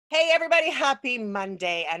Hey everybody, happy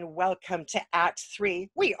Monday and welcome to Act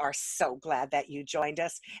 3. We are so glad that you joined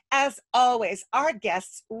us. As always, our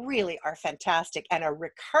guests really are fantastic, and a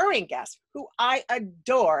recurring guest who I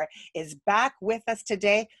adore is back with us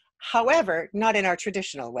today. However, not in our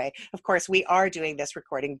traditional way. Of course, we are doing this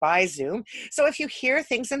recording by Zoom. So if you hear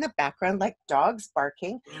things in the background like dogs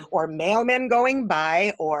barking or mailmen going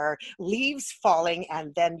by or leaves falling,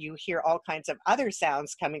 and then you hear all kinds of other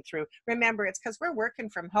sounds coming through, remember it's because we're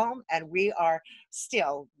working from home and we are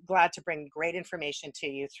still glad to bring great information to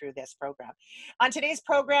you through this program. On today's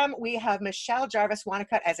program, we have Michelle Jarvis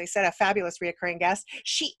Wonnacott, as I said, a fabulous reoccurring guest.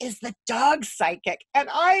 She is the dog psychic and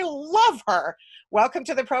I love her. Welcome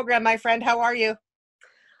to the program, my friend. How are you?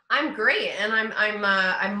 I'm great, and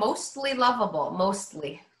I'm mostly lovable.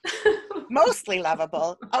 Mostly. Mostly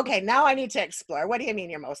lovable. Okay, now I need to explore. What do you mean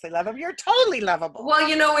you're mostly lovable? You're totally lovable. Well,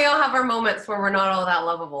 you know, we all have our moments where we're not all that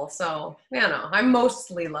lovable. So, you know, I'm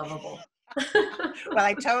mostly lovable. Well,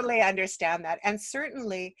 I totally understand that. And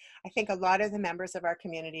certainly, I think a lot of the members of our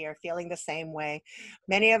community are feeling the same way.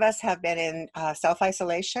 Many of us have been in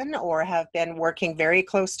self-isolation or have been working very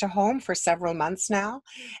close to home for several months now.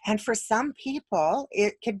 And for some people,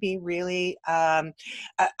 it could be really a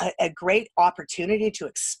great opportunity to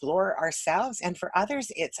explore ourselves. And for others,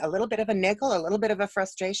 it's a little bit of a niggle, a little bit of a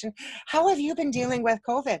frustration. How have you been dealing with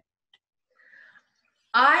COVID?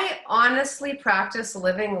 I honestly practice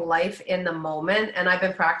living life in the moment, and I've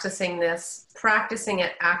been practicing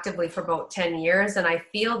it actively for about 10 years, and I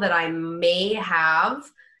feel that I may have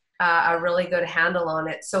a really good handle on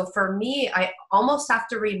it. So for me, I almost have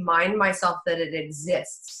to remind myself that it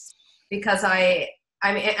exists, because I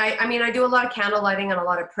mean, I do a lot of candle lighting and a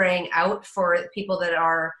lot of praying out for people that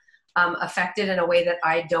are affected in a way that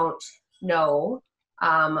I don't know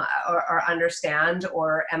or understand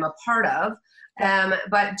or am a part of.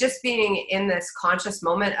 But just being in this conscious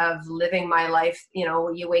moment of living my life, you know,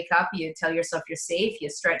 you wake up, you tell yourself you're safe, you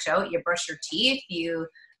stretch out, you brush your teeth, you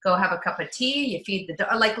go have a cup of tea, you feed the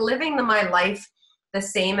dog, like living my life the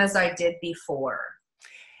same as I did before.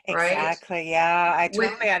 Exactly. Right? Yeah, I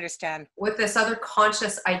totally understand. With this other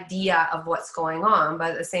conscious idea of what's going on,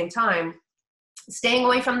 but at the same time, staying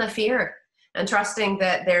away from the fear and trusting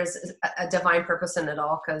that there's a divine purpose in it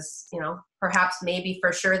all, because, you know, perhaps, maybe,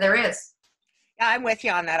 for sure there is. I'm with you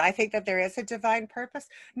on that. I think that there is a divine purpose.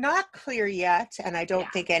 Not clear yet, and I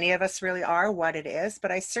don't think any of us really are what it is,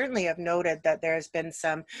 but I certainly have noted that there's been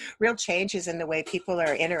some real changes in the way people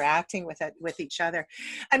are interacting with each other.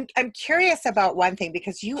 I'm curious about one thing,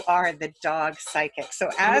 because you are the dog psychic. So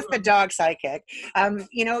as the dog psychic,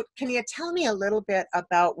 you know, can you tell me a little bit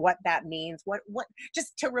about what that means? What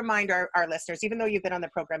just to remind our listeners, even though you've been on the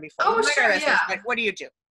program before, Sure, yeah. like, what do you do?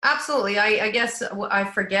 Absolutely. I guess I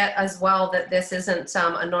forget as well that this isn't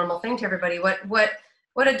a normal thing to everybody. What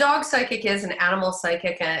a dog psychic is, an animal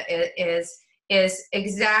psychic is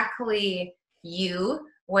exactly you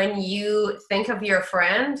when you think of your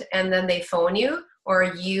friend and then they phone you, or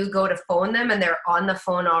you go to phone them and they're on the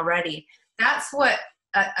phone already. That's what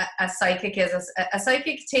a psychic is. A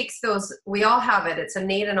psychic takes those, we all have it. It's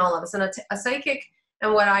innate in all of us. And a psychic,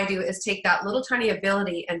 and what I do is take that little tiny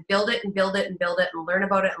ability and build it and build it and build it and learn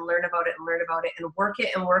about it and learn about it and learn about it and work it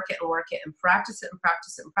and work it and work it and practice it and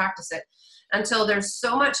practice it and practice it until there's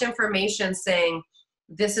so much information saying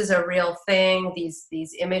this is a real thing.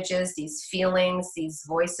 These images, these feelings, these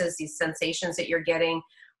voices, these sensations that you're getting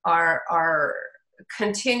are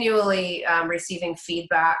continually receiving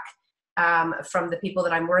feedback from the people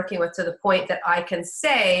that I'm working with, to the point that I can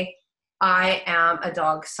say I am a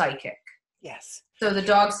dog psychic. Yes. So the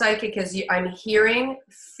dog psychic is I'm hearing,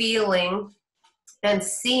 feeling, and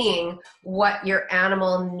seeing what your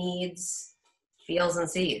animal needs, feels, and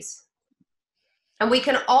sees. And we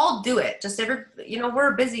can all do it. Just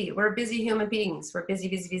we're busy. We're busy human beings. We're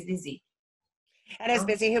busy. And as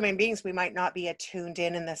busy human beings, we might not be attuned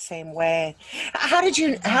in the same way. How did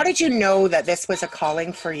you know that this was a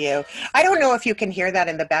calling for you? I don't know if you can hear that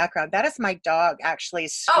in the background. That is my dog actually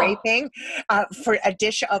scraping for a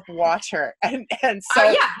dish of water. And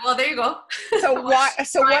so yeah, well, there you go. So what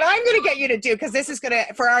I'm going to get you to do, because this is going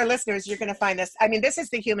to, for our listeners, you're going to find this. I mean, this is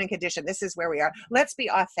the human condition. This is where we are. Let's be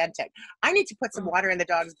authentic. I need to put some water in the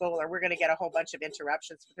dog's bowl, or we're going to get a whole bunch of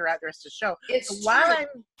interruptions throughout the rest of the show. So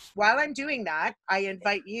while I'm doing that, I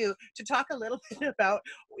invite you to talk a little bit about,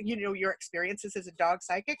 you know, your experiences as a dog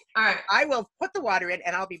psychic. All right. I will put the water in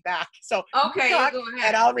and I'll be back. So okay, you talk go ahead.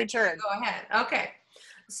 and I'll return. Go ahead. Okay.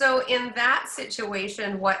 So in that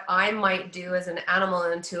situation, what I might do as an animal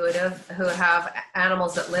intuitive who have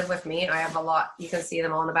animals that live with me, I have a lot, you can see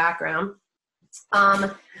them all in the background.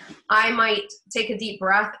 I might take a deep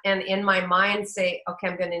breath and in my mind say, okay,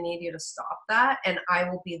 I'm going to need you to stop that. And I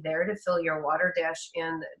will be there to fill your water dish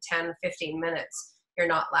in 10, 15 minutes. You're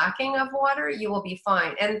not lacking of water. You will be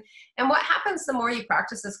fine. And what happens the more you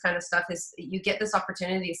practice this kind of stuff is you get this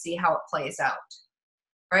opportunity to see how it plays out.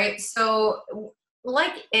 Right? So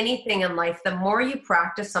like anything in life, the more you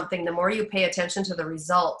practice something, the more you pay attention to the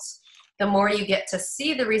results, the more you get to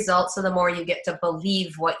see the results, so the more you get to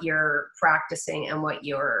believe what you're practicing and what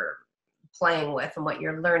you're playing with and what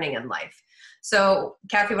you're learning in life. So,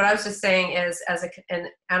 Kathy, what I was just saying is, as an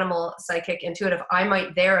animal psychic intuitive, I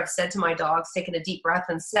might there have said to my dogs, taken a deep breath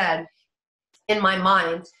and said, in my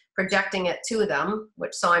mind, projecting it to them,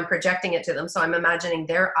 so I'm projecting it to them, so I'm imagining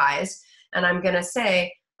their eyes, and I'm going to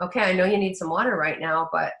say, okay, I know you need some water right now,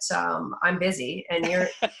 but I'm busy, and you're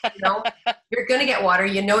going to get water.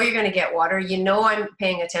 You know you're going to get water. You know I'm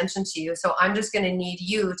paying attention to you, so I'm just going to need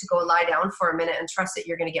you to go lie down for a minute and trust that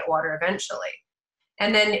you're going to get water eventually.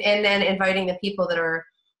 And then inviting the people that are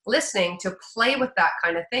listening to play with that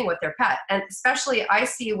kind of thing with their pet. And especially I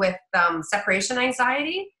see with separation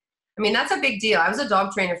anxiety, I mean, that's a big deal. I was a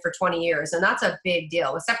dog trainer for 20 years, and that's a big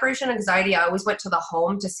deal. With separation anxiety, I always went to the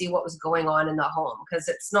home to see what was going on in the home, because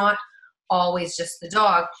it's not always just the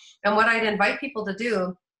dog. And what I'd invite people to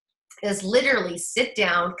do is literally sit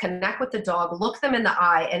down, connect with the dog, look them in the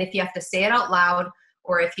eye, and if you have to say it out loud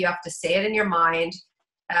or if you have to say it in your mind,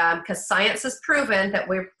 because science has proven that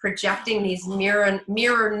we're projecting these mirror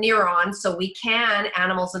neurons, so we can,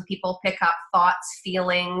 animals and people, pick up thoughts,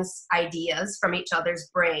 feelings, ideas from each other's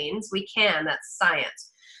brains. We can, that's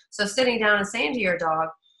science. So sitting down and saying to your dog,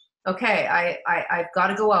 okay, I've got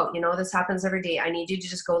to go out. You know, this happens every day. I need you to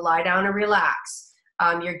just go lie down and relax.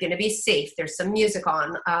 You're going to be safe. There's some music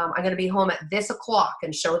on. I'm going to be home at this o'clock,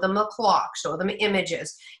 and show them the clock, show them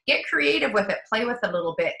images. Get creative with it, play with it a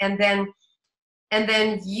little bit, and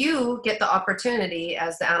then you get the opportunity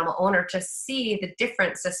as the animal owner to see the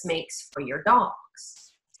difference this makes for your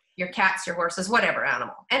dogs, your cats, your horses, whatever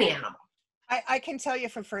animal, any animal. I can tell you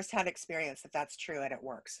from firsthand experience that that's true and it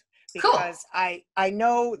works. Cool. Because I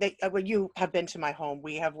know that when you have been to my home,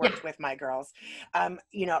 we have worked with my girls.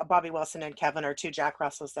 You know, Bobby Wilson and Kevin are two Jack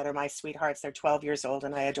Russells that are my sweethearts. They're 12 years old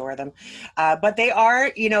and I adore them. But they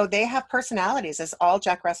are, you know, they have personalities, as all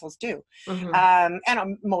Jack Russells do. Mm-hmm.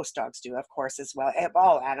 And most dogs do, of course, as well.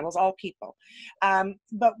 All animals, all people.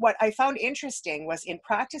 But what I found interesting was in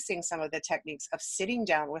practicing some of the techniques of sitting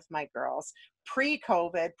down with my girls,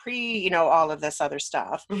 pre-COVID, you know, all of this other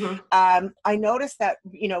stuff. Mm-hmm. I noticed that,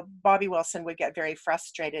 you know, Bobby Wilson would get very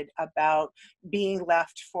frustrated about being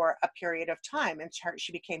left for a period of time, and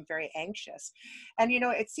she became very anxious. And, you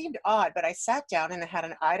know, it seemed odd, but I sat down and I had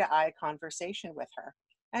an eye-to-eye conversation with her.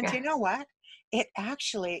 And you know what? It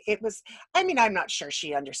was, I mean, I'm not sure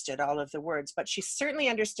she understood all of the words, but she certainly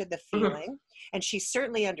understood the feeling, and she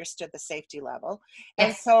certainly understood the safety level.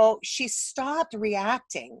 And so she stopped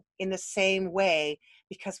reacting in the same way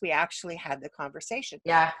because we actually had the conversation.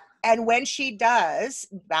 Yeah. And when she does,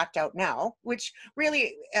 backed out now, which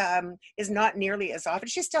really is not nearly as often.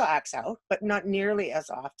 She still acts out, but not nearly as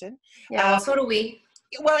often. Yeah, well, so do we.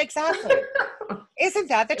 Well, exactly. Isn't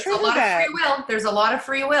that the truth of it? Free will. There's a lot of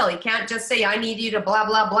free will. You can't just say, I need you to blah,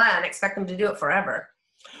 blah, blah, and expect them to do it forever.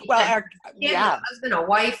 Well, a husband, a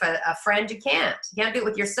wife, a friend, you can't. You can't do it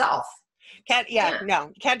with yourself. No.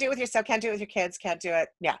 You can't do it with yourself, can't do it with your kids, can't do it.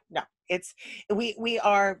 Yeah, no. It's we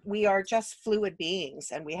are just fluid beings,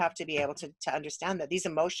 and we have to be able to understand that these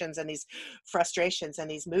emotions and these frustrations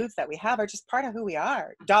and these moods that we have are just part of who we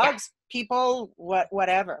are. Dogs, people,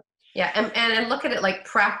 whatever. Yeah, and look at it like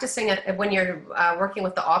practicing it when you're working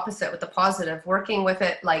with the opposite, with the positive, working with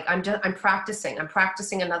it like I'm practicing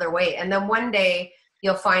another way, and then one day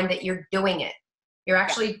you'll find that you're doing it. You're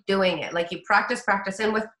actually doing it. Like you practice,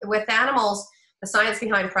 and with animals, the science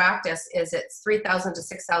behind practice is it's 3,000 to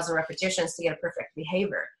 6,000 repetitions to get a perfect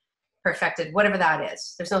behavior, perfected, whatever that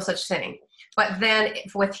is. There's no such thing. But then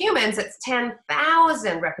with humans, it's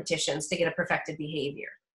 10,000 repetitions to get a perfected behavior.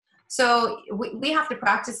 So we have to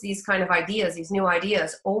practice these kind of ideas, these new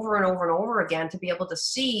ideas over and over and over again to be able to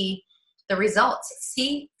see the results,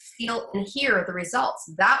 see, feel, and hear the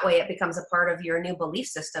results. That way it becomes a part of your new belief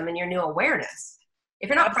system and your new awareness. If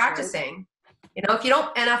you're not practicing, you know, if you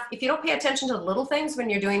don't pay attention to the little things when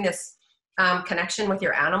you're doing this connection with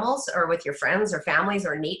your animals or with your friends or families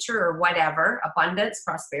or nature or whatever, abundance,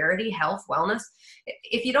 prosperity, health, wellness,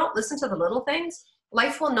 if you don't listen to the little things,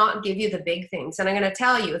 life will not give you the big things. And I'm going to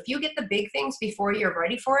tell you, if you get the big things before you're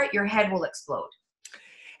ready for it, your head will explode.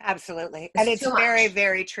 Absolutely. And It's it's too very, much.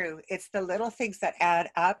 very true. It's the little things that add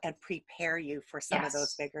up and prepare you for some of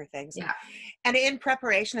those Yes. bigger things. Yeah. And in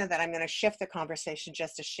preparation of that, I'm going to shift the conversation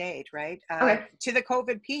just a shade, right? Okay. To the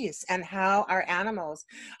COVID piece and how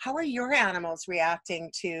how are your animals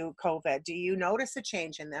reacting to COVID? Do you notice a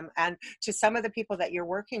change in them? And to some of the people that you're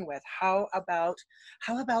working with, how about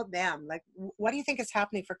them? Like, what do you think is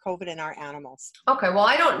happening for COVID in our animals? Okay, well,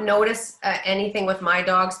 I don't notice anything with my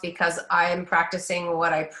dogs because I'm practicing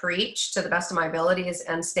what I preach to the best of my abilities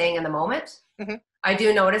and staying in the moment. Hmm. I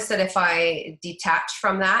do notice that if I detach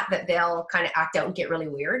from that, that they'll kind of act out and get really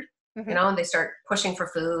weird, Hmm. and they start pushing for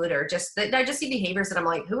food or I just see behaviors that I'm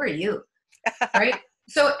like, who are you? Right?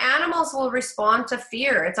 So animals will respond to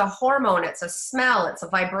fear. It's a hormone, it's a smell, it's a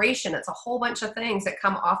vibration, it's a whole bunch of things that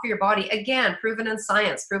come off of your body. Again, proven in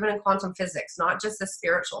science, proven in quantum physics, not just the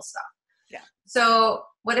spiritual stuff. Yeah. So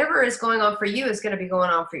whatever is going on for you is going to be going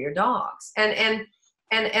on for your dogs.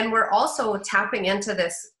 And we're also tapping into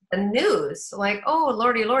the news, like, oh,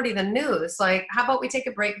 lordy, the news. Like, how about we take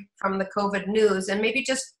a break from the COVID news and maybe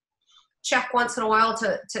just check once in a while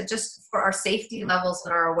to just for our safety levels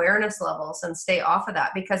and our awareness levels and stay off of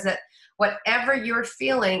that, because that whatever you're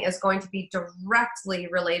feeling is going to be directly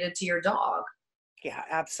related to your dog. Yeah,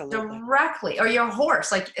 absolutely. Directly. Or your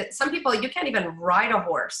horse. Like some people, you can't even ride a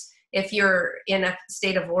horse if you're in a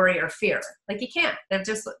state of worry or fear. Like you can't.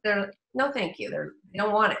 They're no thank you. They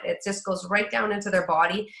don't want it. It just goes right down into their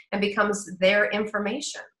body and becomes their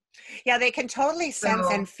information. Yeah, they can totally sense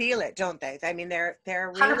So and feel it, don't they? I mean, they're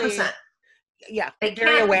really, 100%. yeah, They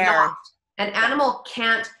very can't aware. not. An Yeah. animal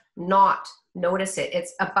can't not notice it.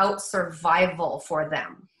 It's about survival for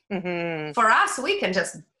them. Hmm. For us, we can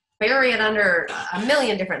just bury it under a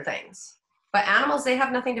million different things. But animals, they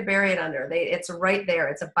have nothing to bury it under. It's right there.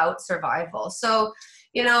 It's about survival. So,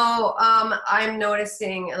 I'm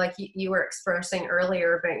noticing, like you were expressing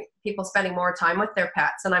earlier, people spending more time with their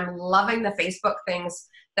pets. And I'm loving the Facebook things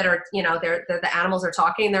that are, the animals are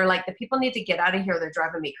talking. They're like, the people need to get out of here. They're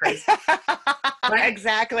driving me crazy. Right?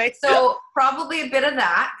 Exactly. So probably a bit of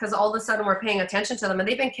that, because all of a sudden we're paying attention to them, and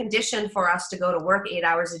they've been conditioned for us to go to work 8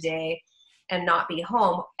 hours a day and not be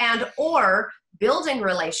home, and or building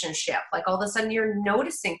relationship. Like all of a sudden you're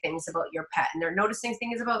noticing things about your pet and they're noticing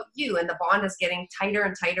things about you, and the bond is getting tighter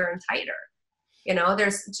and tighter and tighter.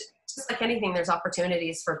 There's just like anything, there's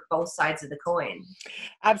opportunities for both sides of the coin.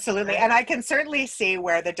 Absolutely. Right? And I can certainly see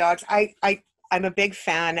where the dogs, I'm a big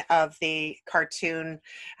fan of the cartoon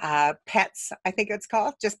Pets, I think it's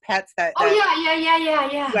called, just Pets Yeah.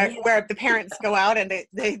 where the parents go out and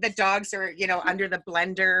the dogs are, under the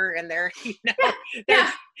blender, and they're, they're,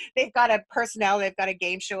 Yeah. they've got a personality, they've got a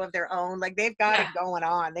game show of their own. Like they've got it going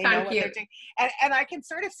on. They know what they're doing. And I can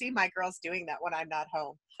sort of see my girls doing that when I'm not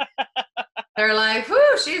home. They're like, whoo,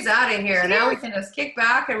 she's out of here. Now we can just kick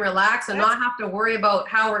back and relax and not have to worry about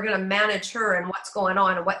how we're going to manage her and what's going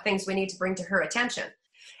on and what things we need to bring to her attention.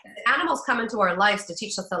 Animals come into our lives to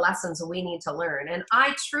teach us the lessons we need to learn. And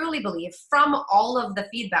I truly believe, from all of the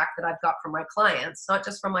feedback that I've got from my clients, not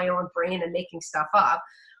just from my own brain and making stuff up,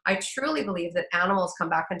 I truly believe that animals come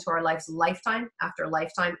back into our lives lifetime after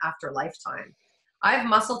lifetime after lifetime. I've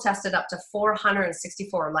muscle tested up to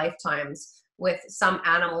 464 lifetimes with some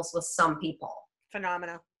animals, with some people.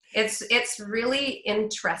 Phenomenal. It's really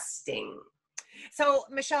interesting. So,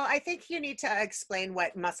 Michelle, I think you need to explain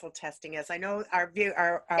what muscle testing is. I know our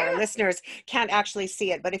listeners can't actually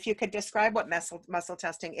see it, but if you could describe what muscle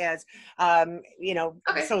testing is,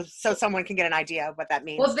 Okay. so someone can get an idea of what that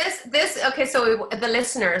means. Well, okay. So the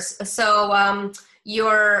listeners,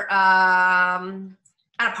 you're at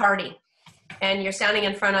a party, and you're standing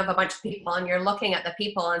in front of a bunch of people, and you're looking at the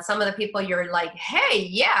people, and some of the people you're like, hey,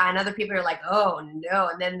 yeah, and other people are like, oh no,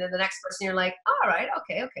 and then the next person you're like, all right,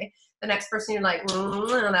 okay. The next person you're like,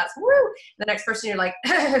 that's woo. The next person you're like,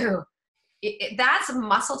 oh. That's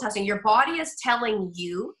muscle testing. Your body is telling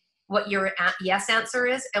you what your yes answer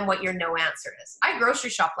is and what your no answer is. I grocery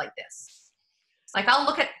shop like this. Like I'll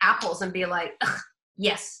look at apples and be like,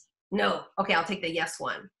 yes, no, okay, I'll take the yes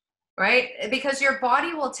one. Right? Because your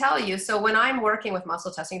body will tell you. So when I'm working with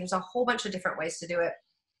muscle testing, there's a whole bunch of different ways to do it.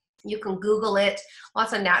 You can Google it.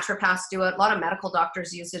 Lots of naturopaths do it. A lot of medical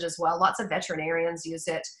doctors use it as well. Lots of veterinarians use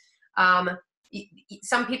it.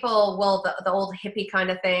 Some people will, the old hippie kind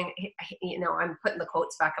of thing, I'm putting the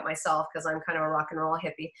quotes back at myself because I'm kind of a rock and roll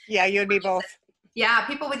hippie. Yeah, you and me both. Yeah,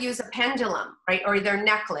 people would use a pendulum, right? Or their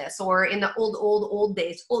necklace, or in the old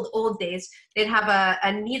days, they'd have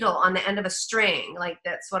a needle on the end of a string. Like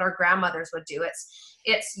that's what our grandmothers would do.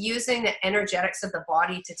 It's using the energetics of the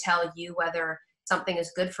body to tell you whether something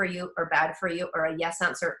is good for you or bad for you, or a yes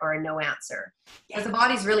answer or a no answer. Because the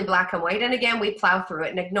body's really black and white. And again, we plow through it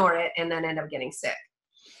and ignore it and then end up getting sick.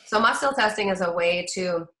 So muscle testing is a way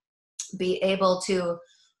to be able to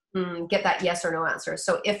get that yes or no answer.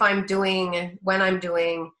 So when I'm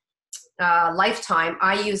doing Lifetime,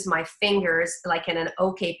 I use my fingers like in an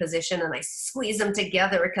okay position and I squeeze them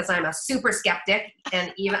together because I'm a super skeptic.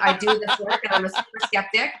 And even I do this work and I'm a super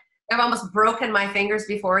skeptic. I've almost broken my fingers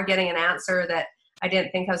before getting an answer that I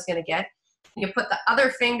didn't think I was going to get. You put the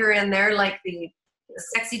other finger in there like the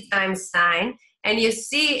sexy time sign, and you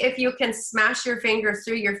see if you can smash your fingers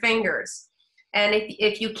through your fingers. And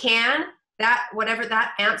if you can, that whatever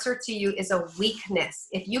that answer to you is a weakness.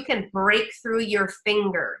 If you can break through your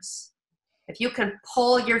fingers, if you can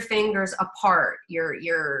pull your fingers apart,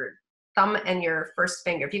 your thumb and your first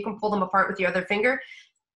finger, if you can pull them apart with your other finger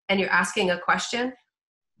and you're asking a question,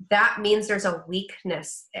 that means there's a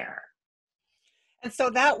weakness there. And so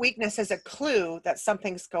that weakness is a clue that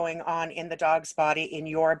something's going on in the dog's body, in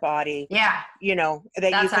your body. Yeah. You know,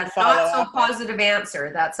 that that's you can a follow not so up positive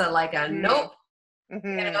answer. That's a nope. You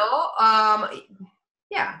know,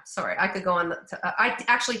 yeah, sorry, I could go on. I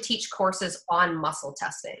actually teach courses on muscle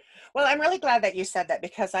testing. Well, I'm really glad that you said that,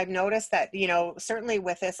 because I've noticed that, you know, certainly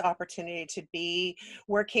with this opportunity to be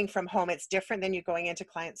working from home, it's different than you going into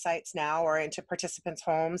client sites now or into participants'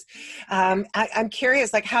 homes. I'm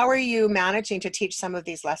curious, like, how are you managing to teach some of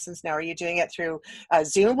these lessons now? Are you doing it through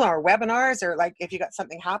Zoom or webinars, or like if you got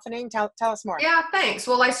something happening? Tell us more. Yeah, thanks.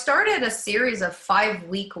 Well, I started a series of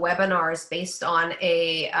 5-week webinars based on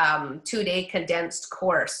a 2-day condensed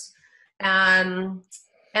course.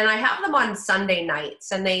 And I have them on Sunday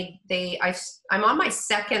nights, and I'm on my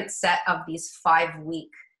second set of these 5-week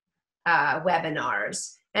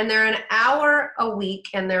webinars, and they're an hour a week,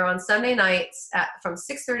 and they're on Sunday nights from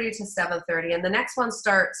 6:30 to 7:30, and the next one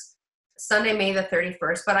starts Sunday, May the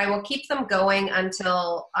 31st, but I will keep them going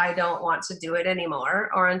until I don't want to do it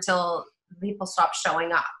anymore, or until people stop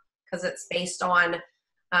showing up, because it's based on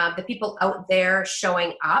the people out there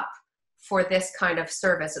showing up for this kind of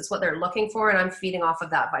service. It's what they're looking for, and I'm feeding off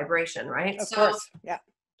of that vibration, right? Of course, yeah.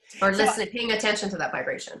 Or listening, paying attention to that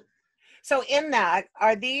vibration. So in that,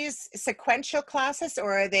 are these sequential classes,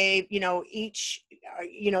 or are they, you know, each,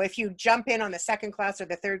 you know, if you jump in on the second class or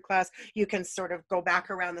the third class, you can sort of go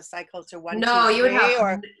back around the cycle to 1, 2,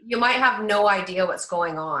 3, you might have no idea what's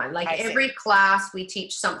going on. Like every class we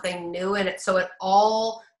teach something new, and so it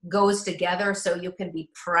all goes together, so you can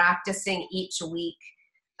be practicing each week.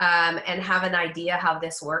 And have an idea how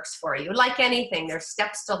this works for you. Like anything, there's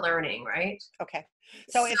steps to learning, right? Okay.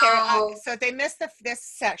 So if they miss this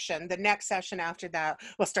session, the next session after that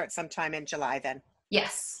will start sometime in July then?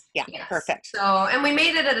 Yes. Yeah, yes. Perfect. So, and we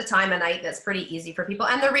made it at a time of night that's pretty easy for people,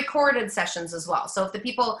 and they're recorded sessions as well. So if the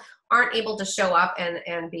people aren't able to show up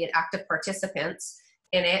and be active participants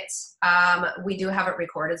in it, we do have it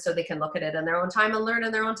recorded so they can look at it in their own time and learn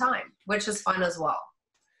in their own time, which is fun as well.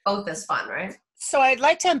 Both is fun, right? So I'd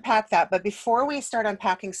like to unpack that, but before we start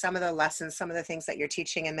unpacking some of the lessons, some of the things that you're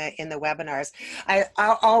teaching in the webinars,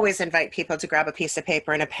 I'll always invite people to grab a piece of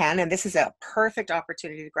paper and a pen, and this is a perfect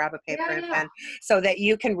opportunity to grab a paper and a pen so that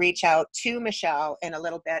you can reach out to Michelle in a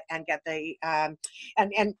little bit and get the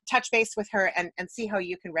and touch base with her and see how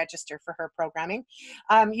you can register for her programming.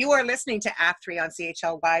 You are listening to Act 3 on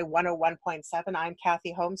CHLY 101.7. I'm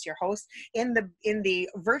Kathy Holmes, your host. In the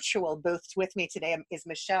virtual booth with me today is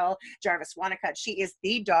Michelle Jarvis Wonnacott. She is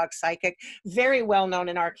the dog psychic, very well known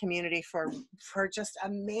in our community for just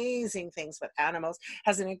amazing things with animals,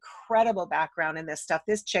 has an incredible background in this stuff.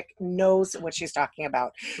 This chick knows what she's talking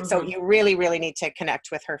about. Mm-hmm. So you really, really need to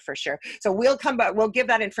connect with her for sure. So we'll come back, we'll give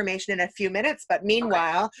that information in a few minutes, but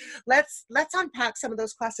meanwhile, let's unpack some of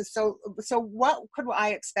those classes. So what could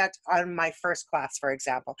I expect on my first class, for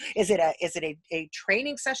example? Is it a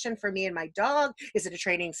training session for me and my dog? Is it a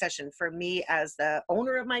training session for me as the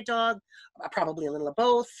owner of my dog? Probably a little of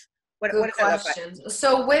both. What does that look like?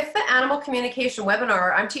 So with the animal communication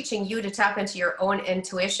webinar, I'm teaching you to tap into your own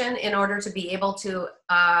intuition in order to be able to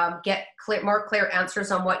get more clear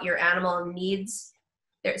answers on what your animal needs.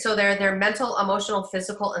 So their mental, emotional,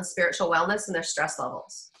 physical, and spiritual wellness, and their stress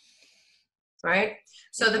levels, right?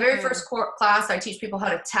 So the very first class, I teach people how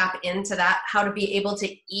to tap into that, how to be able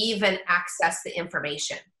to even access the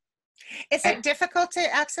information. Is it difficult to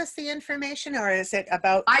access the information, or is it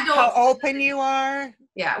about how open you are?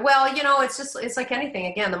 Yeah, well, you know, it's like anything.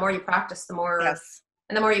 Again, the more you practice, the more, and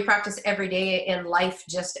the more you practice every day in life,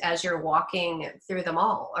 just as you're walking through the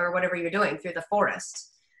mall or whatever you're doing through the forest,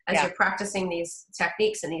 as you're practicing these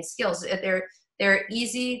techniques and these skills, they're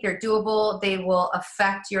easy, they're doable, they will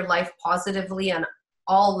affect your life positively on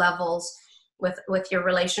all levels. with your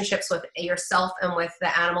relationships with yourself and with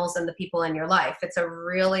the animals and the people in your life. It's a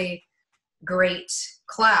really great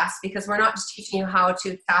class because we're not just teaching you how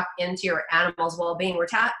to tap into your animal's well-being. We're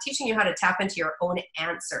teaching you how to tap into your own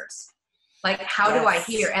answers. Like, how do I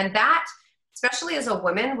hear? And that, especially as a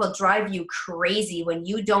woman, will drive you crazy when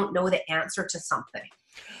you don't know the answer to something.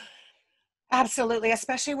 Absolutely,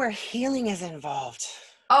 especially where healing is involved.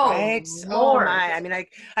 Oh, right? Lord. Oh my! I mean,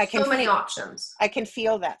 I can so many options. I can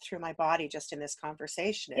feel that through my body just in this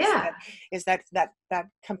conversation. Is that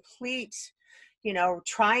complete,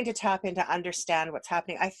 trying to tap into understand what's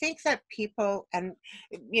happening. I think that people, and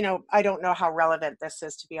I don't know how relevant this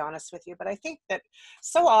is, to be honest with you, but I think that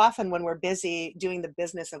so often when we're busy doing the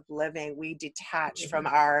business of living, we detach from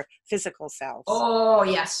our physical selves. Oh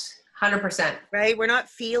yes. 100%. Right? We're not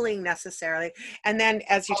feeling necessarily. And then,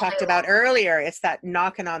 as you talked about earlier, it's that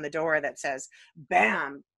knocking on the door that says,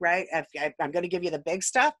 bam, right? I'm going to give you the big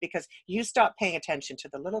stuff because you stop paying attention to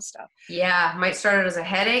the little stuff. Yeah. Might start out as a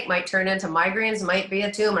headache, might turn into migraines, might be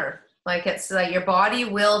a tumor. Like, it's like your body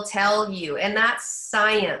will tell you. And that's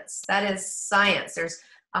science. That is science. There's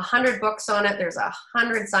 100 books on it. There's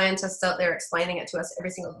 100 scientists out there explaining it to us every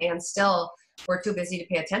single day. And still, we're too busy to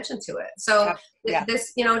pay attention to it. So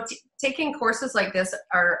this, taking courses like this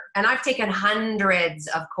and I've taken hundreds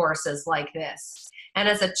of courses like this. And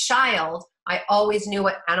as a child, I always knew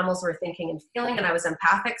what animals were thinking and feeling, and I was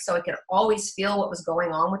empathic, so I could always feel what was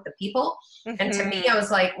going on with the people. Mm-hmm. And to me, I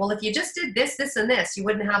was like, well, if you just did this, this, and this, you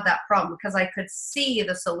wouldn't have that problem, because I could see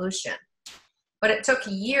the solution. But it took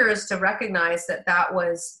years to recognize that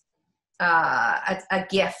was a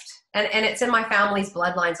gift. And it's in my family's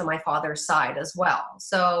bloodlines on my father's side as well.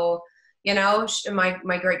 So,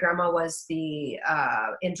 my great grandma was in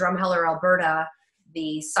Drumheller, Alberta,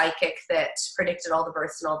 the psychic that predicted all the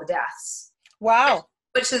births and all the deaths. Wow.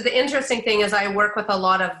 Which is the interesting thing is I work with a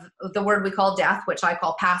lot of the word we call death, which I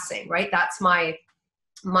call passing, right? That's my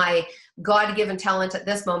God-given talent at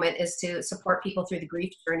this moment, is to support people through the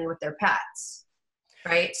grief journey with their pets,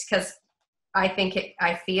 right? Because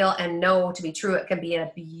I feel and know to be true, it can be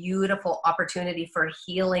a beautiful opportunity for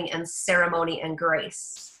healing and ceremony and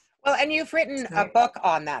grace. Well, and you've written a book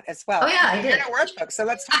on that as well. Oh yeah, I did. A workbook. So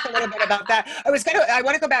let's talk a little bit about that. I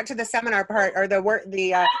want to go back to the seminar part, or the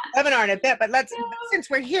webinar in a bit, but since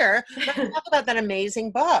we're here, let's talk about that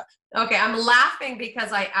amazing book. Okay, I'm laughing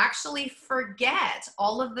because I actually forget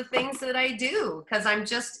all of the things that I do, because I'm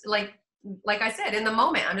just like I said, in the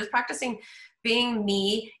moment. I'm just practicing being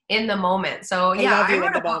me in the moment. So I love you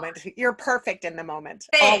in the moment. You're perfect in the moment.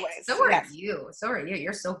 Thanks. Always. So are you. So are you.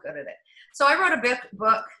 You're so good at it. So I wrote a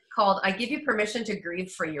book called I Give You Permission to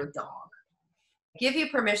Grieve for Your Dog. Give you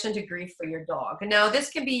permission to grieve for your dog. And now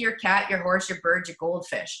this can be your cat, your horse, your bird, your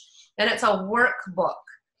goldfish. And it's a workbook.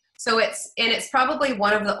 So it's probably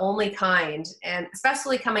one of the only kind, and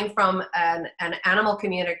especially coming from an animal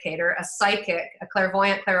communicator, a psychic, a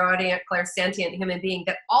clairvoyant, clairaudient, clairsentient human being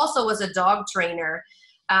that also was a dog trainer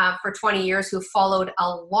for 20 years, who followed a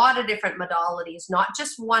lot of different modalities, not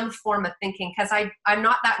just one form of thinking, because I'm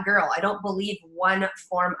not that girl. I don't believe one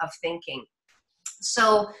form of thinking.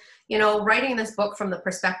 So, writing this book from the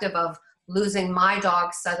perspective of losing my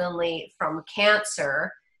dog suddenly from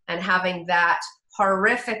cancer and having that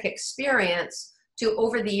horrific experience, to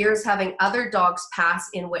over the years having other dogs pass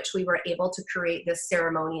in which we were able to create this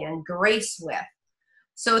ceremony and grace with.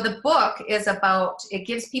 So the book is about, it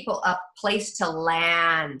gives people a place to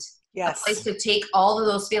land, a place to take all of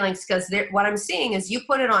those feelings, because what I'm seeing is you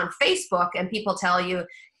put it on Facebook and people tell you,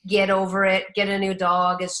 get over it, get a new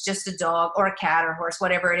dog, it's just a dog or a cat or horse,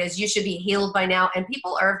 whatever it is, you should be healed by now. And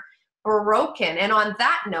people are broken. And on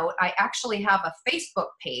that note, I actually have a Facebook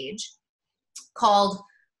page called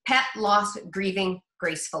Pet Loss Grieving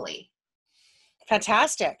Gracefully.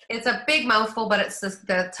 Fantastic. It's a big mouthful, but it's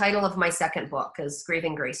the title of my second book is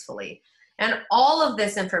Grieving Gracefully. And all of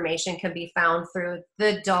this information can be found through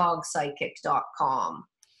thedogpsychic.com.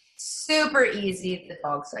 Super easy,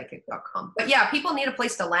 thedogpsychic.com. But yeah, people need a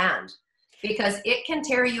place to land, because it can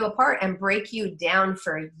tear you apart and break you down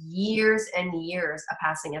for years and years, a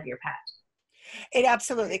passing of your pet. It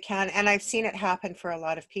absolutely can. And I've seen it happen for a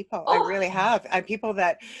lot of people. I really have. People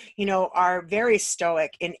that, are very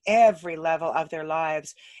stoic in every level of their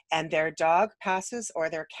lives, and their dog passes, or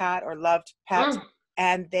their cat or loved pet,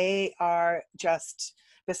 and they are just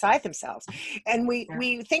beside themselves. And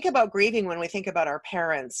we think about grieving when we think about our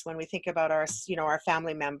parents, when we think about our, our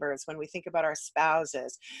family members, when we think about our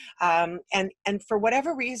spouses. And for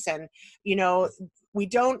whatever reason, we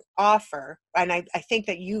don't offer, and I think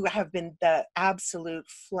that you have been the absolute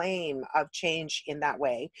flame of change in that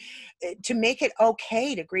way, to make it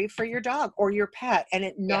okay to grieve for your dog or your pet, and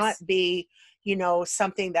it not be,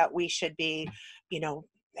 something that we should be,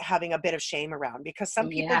 having a bit of shame around, because some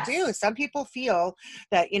people do. Yes. Some people feel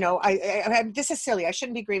that, this is silly. I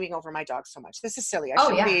shouldn't be grieving over my dog so much. This is silly. I Oh,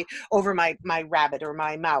 shouldn't yeah. be over my rabbit or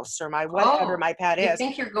my mouse or my whatever my pet You is.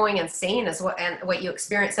 think you're going insane is what you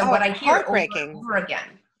experience, and Oh, what I hear over heartbreaking. and over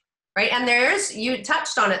again. Right. And you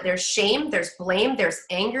touched on it. There's shame, there's blame, there's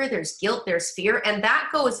anger, there's guilt, there's fear. And that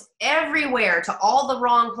goes everywhere to all the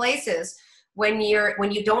wrong places when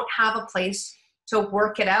you don't have a place to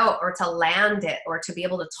work it out or to land it or to be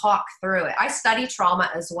able to talk through it. I study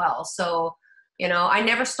trauma as well. So, I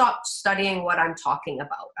never stopped studying what I'm talking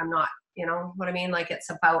about. I'm not, you know what I mean? Like, it's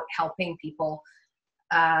about helping people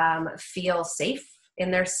feel safe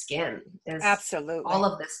in their skin. Absolutely. All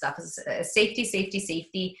of this stuff is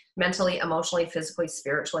safety, mentally, emotionally, physically,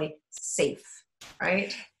 spiritually safe,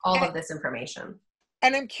 right? All of this information.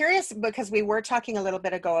 And I'm curious, because we were talking a little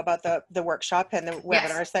bit ago about the workshop and the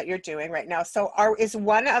webinars that you're doing right now. So is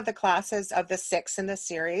one of the classes of the 6 in the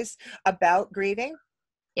series about grieving?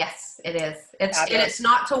 Yes, it is. It's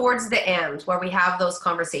not towards the end where we have those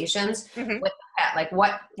conversations with the pet. Like,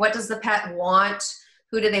 what does the pet want?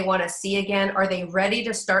 Who do they want to see again? Are they ready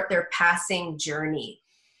to start their passing journey?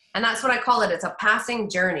 And that's what I call it. It's a passing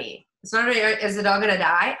journey. It's not, is the dog going to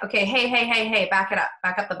die? Okay, hey, back it up.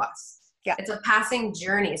 Back up the bus. Yeah. It's a passing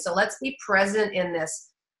journey. So let's be present in this.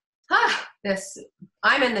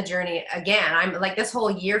 I'm in the journey again. I'm like, this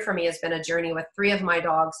whole year for me has been a journey with 3 of my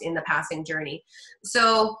dogs in the passing journey.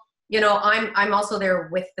 So, I'm also there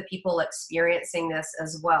with the people experiencing this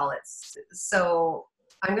as well. So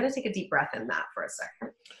I'm going to take a deep breath in that for a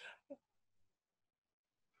second.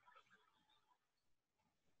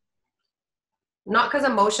 Not because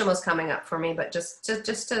emotion was coming up for me, but just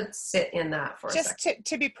to sit in that for a second. Just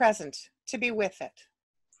to be present, to be with it.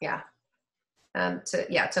 Yeah.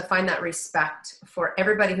 To find that respect for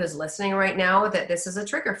everybody who's listening right now, that this is a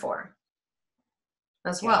trigger for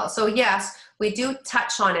as well. So yes, we do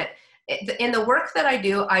touch on it. In the work that I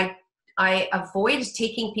do, I avoid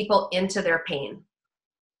taking people into their pain.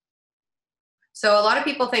 So a lot of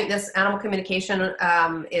people think this animal communication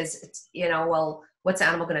is, well, what's the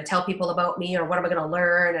animal going to tell people about me, or what am I going to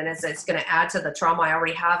learn? And it's going to add to the trauma I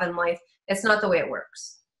already have in life. It's not the way it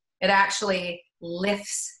works. It actually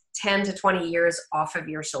lifts 10 to 20 years off of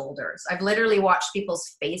your shoulders. I've literally watched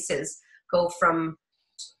people's faces go from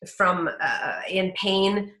in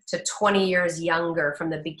pain to 20 years younger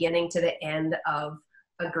from the beginning to the end of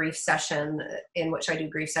a grief session, in which I do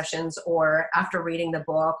grief sessions, or after reading the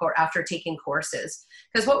book, or after taking courses.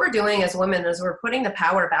 Because what we're doing as women is we're putting the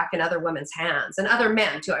power back in other women's hands, and other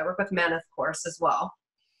men too. I work with men, of course, as well.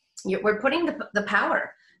 We're putting the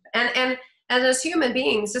power. And as human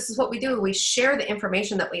beings, this is what we do. We share the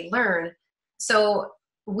information that we learn. So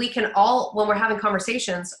we can all, when we're having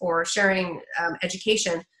conversations or sharing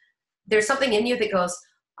education, there's something in you that goes,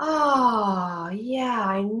 oh, yeah,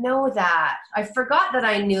 I know that. I forgot that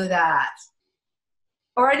I knew that.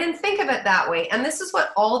 Or I didn't think of it that way. And this is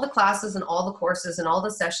what all the classes and all the courses and all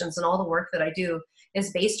the sessions and all the work that I do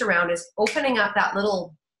is based around, is opening up that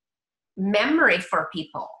little memory for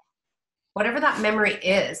people. Whatever that memory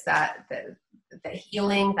is, that the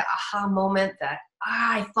healing, the aha moment, that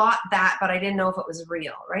I thought that, but I didn't know if it was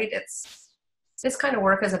real, right? This kind of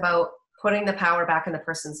work is about putting the power back in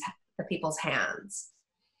the people's hands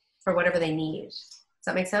for whatever they need. Does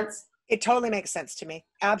that make sense? It totally makes sense to me.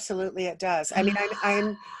 Absolutely, it does. I mean,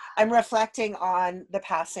 I'm reflecting on the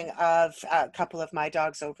passing of a couple of my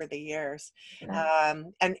dogs over the years,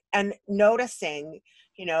 and noticing,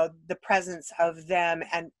 the presence of them,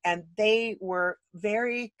 and they were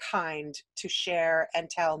very kind to share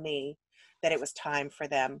and tell me that it was time for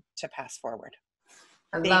them to pass forward.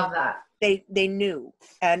 I love that. They knew.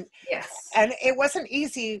 And yes. And it wasn't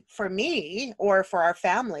easy for me or for our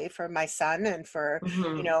family, for my son, and for,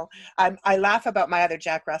 I laugh about my other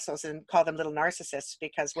Jack Russells and call them little narcissists,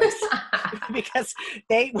 because when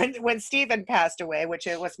Stephen passed away, which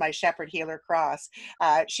it was my Shepherd Healer Cross,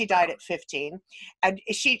 she died at 15. And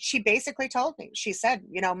she basically told me, she said,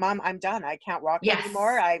 Mom, I'm done. I can't walk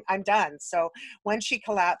anymore. I'm done. So when she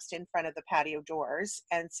collapsed in front of the patio doors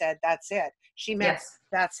and said, that's it, she meant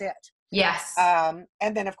that's it. Yes. And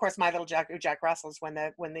then, of course, my little Jack Russells, when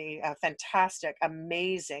the fantastic,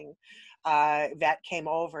 amazing vet came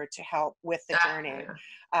over to help with the journey,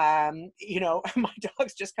 my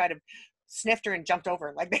dogs just kind of sniffed her and jumped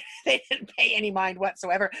over. Like they didn't pay any mind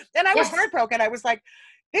whatsoever. And I was heartbroken. I was like,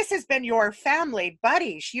 this has been your family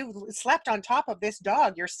buddy. You slept on top of this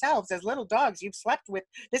dog yourselves as little dogs. You've slept with,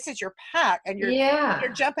 this is your pack, and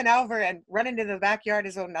you're jumping over and running to the backyard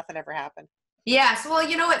as though nothing ever happened. Yes. Well,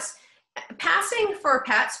 Passing for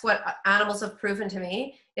pets, what animals have proven to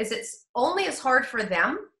me is it's only as hard for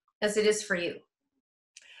them as it is for you.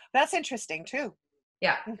 That's interesting too.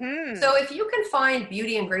 Yeah. Mm-hmm. So if you can find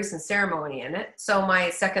beauty and grace and ceremony in it, so my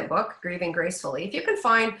second book, Grieving Gracefully, if you can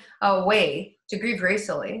find a way to grieve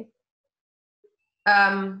gracefully,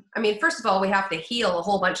 I mean, first of all, we have to heal a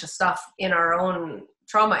whole bunch of stuff in our own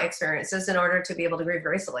trauma experiences in order to be able to grieve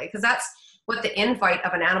gracefully, because that's what the invite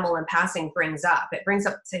of an animal in passing brings up. It brings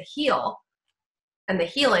up to heal and the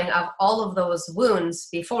healing of all of those wounds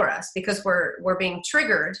before us, because we're being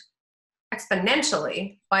triggered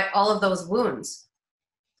exponentially by all of those wounds.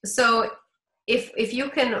 So if you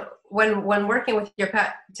can, when working with your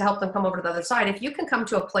pet to help them come over to the other side, if you can come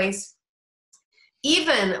to a place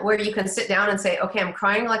even where you can sit down and say, okay, I'm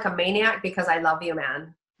crying like a maniac because I love you,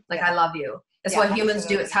 man. Like, I love you. It's what humans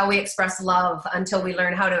do. It's how we express love until we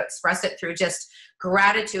learn how to express it through just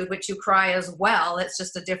gratitude, which you cry as well. It's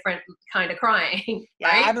just a different kind of crying. Yeah,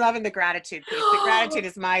 right? I'm loving the gratitude piece. The gratitude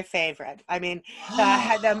is my favorite. I mean,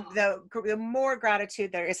 the more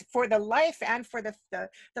gratitude there is for the life and for the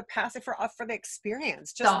passive, for the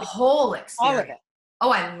experience. Just the whole experience. All of it. Oh,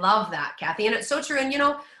 I love that, Kathy. And it's so true. And, you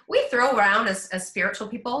know, we throw around as spiritual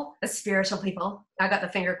people, I got the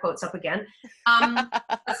finger quotes up again.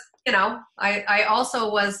 You know, I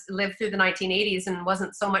also lived through the 1980s and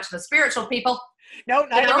wasn't so much of a spiritual people. No,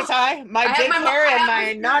 neither was I. My big hair and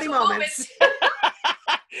my naughty moments.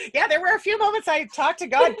 Yeah, there were a few moments I talked to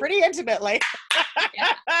God pretty intimately.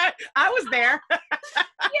 Yeah. I was there.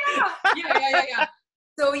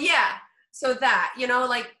 Yeah. So that, you know,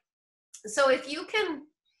 like, so if you can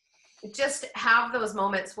just have those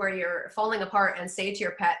moments where you're falling apart and say to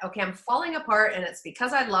your pet, okay, I'm falling apart and it's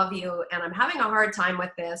because I love you and I'm having a hard time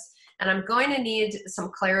with this and I'm going to need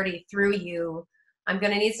some clarity through you. I'm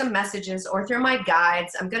going to need some messages or through my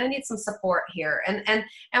guides. I'm going to need some support here. And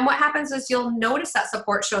what happens is you'll notice that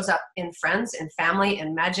support shows up in friends and family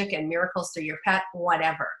and magic and miracles through your pet,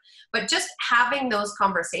 whatever. But just having those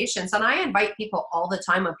conversations, and I invite people all the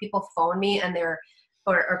time when people phone me and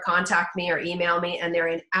or contact me or email me and they're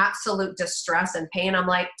in absolute distress and pain. I'm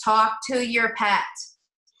like, talk to your pet.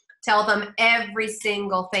 Tell them every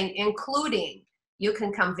single thing, including you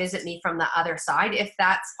can come visit me from the other side if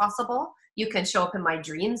that's possible. You can show up in my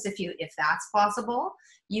dreams if that's possible.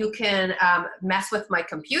 You can mess with my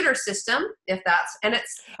computer system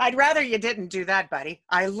I'd rather you didn't do that, buddy.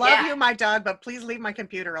 I love you, my dog, but please leave my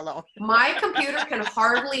computer alone. My computer can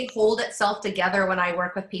hardly hold itself together when I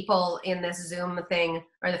work with people in this Zoom thing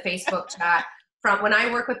or the Facebook chat. From when I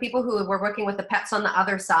work with people who were working with the pets on the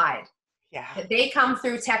other side. Yeah. They come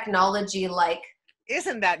through technology like.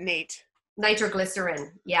 Isn't that neat?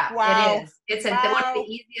 Nitroglycerin. Yeah, wow. It is. It's one of the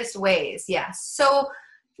easiest ways. Yes. So,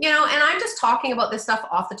 you know, and I'm just talking about this stuff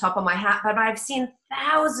off the top of my hat, but I've seen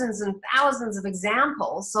thousands and thousands of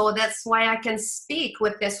examples. So that's why I can speak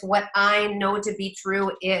with this, what I know to be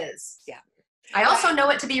true is. Yeah. I also know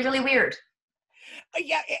it to be really weird.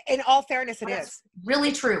 Yeah. In all fairness, it is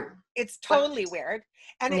really true. It's totally weird.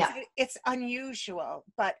 And it's unusual,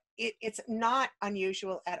 but it's not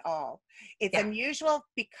unusual at all. It's unusual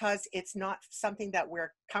because it's not something that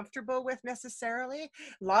we're comfortable with necessarily.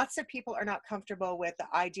 Lots of people are not comfortable with the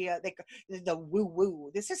idea, the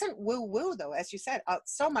woo-woo. This isn't woo-woo, though, as you said.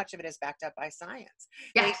 So much of it is backed up by science.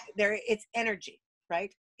 Yeah. It's energy,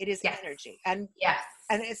 right? It is energy. And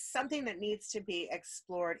and it's something that needs to be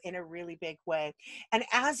explored in a really big way. And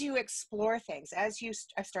as you explore things, as you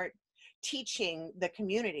start teaching the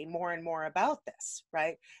community more and more about this,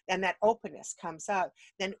 right? And that openness comes up,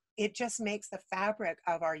 then it just makes the fabric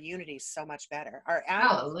of our unity so much better. Our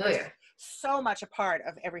animals are so much a part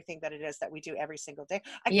of everything that it is that we do every single day.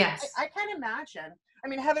 I can't imagine, I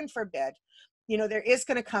mean, heaven forbid, you know, there is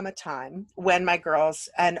going to come a time when my girls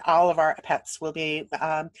and all of our pets will be,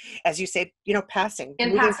 as you say, you know,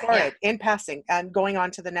 moving forward, in passing and going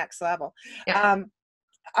on to the next level. Yeah.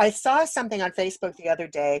 I saw something on Facebook the other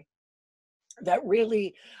day that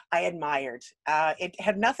really I admired. It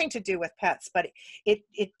had nothing to do with pets, but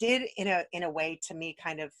it did in a way to me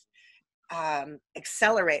kind of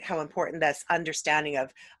accelerate how important this understanding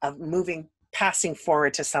of passing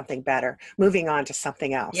forward to something better, moving on to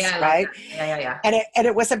something else, right? Yeah. And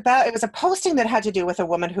it was a posting that had to do with a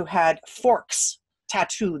woman who had forks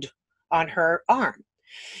tattooed on her arm.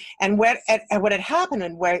 And what had happened,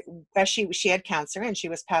 and where she had cancer and she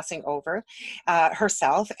was passing over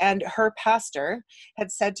herself, and her pastor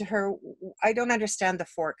had said to her, I don't understand the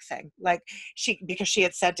fork thing. Like because she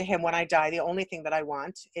had said to him, when I die, the only thing that I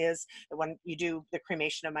want is that when you do the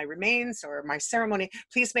cremation of my remains or my ceremony,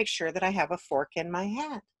 please make sure that I have a fork in my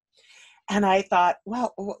hand. And I thought,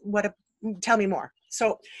 well, what tell me more.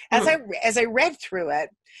 So as I read through it,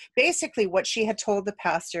 basically what she had told the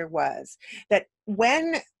pastor was that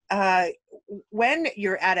when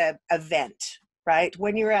you're at an event, right?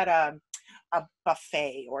 When you're at a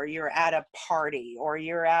buffet, or you're at a party, or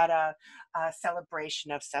you're at a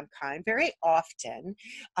celebration of some kind, very often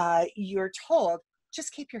you're told,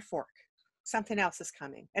 just keep your fork. Something else is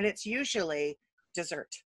coming. And it's usually dessert,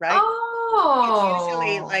 right? Oh.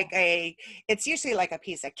 It's usually like a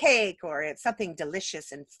piece of cake, or it's something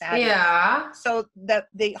delicious and fabulous. Yeah. So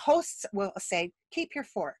the hosts will say, keep your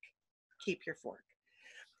fork, keep your fork.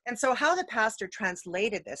 And so how the pastor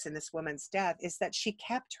translated this in this woman's death is that she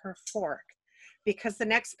kept her fork, because the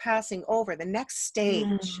next passing over, the next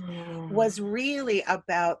stage was really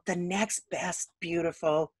about the next best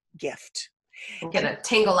beautiful gift. I'm gonna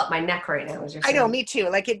tingle up my neck right now as you're saying. I know, me too.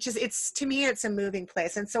 Like it's to me, it's a moving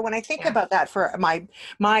place. And so when I think about that for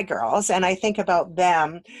my girls, and I think about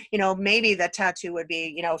them, you know, maybe the tattoo would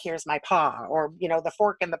be, you know, here's my paw, or, you know, the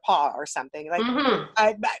fork in the paw, or something. Like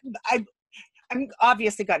I'm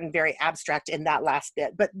obviously gotten very abstract in that last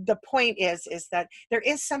bit, but the point is that there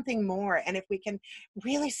is something more. And if we can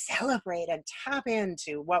really celebrate and tap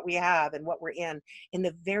into what we have and what we're in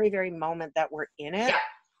the very, very moment that we're in it. Yeah.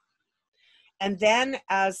 And then,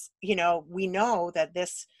 as you know, we know that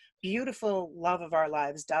this beautiful love of our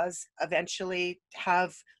lives does eventually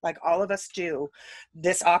have, like all of us do,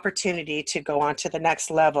 this opportunity to go on to the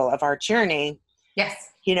next level of our journey. Yes.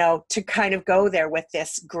 You know, to kind of go there with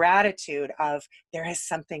this gratitude of, there is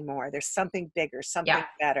something more, there's something bigger, something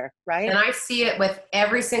better, right? And I see it with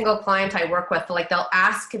every single client I work with. Like, they'll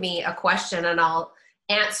ask me a question and I'll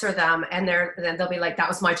answer them, and then they'll be like, that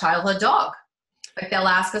was my childhood dog. Like, they'll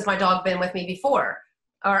ask, has my dog been with me before?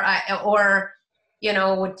 Or you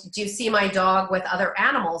know, do you see my dog with other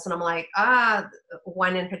animals? And I'm like,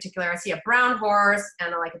 one in particular, I see a brown horse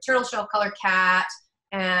and like a turtle shell colored cat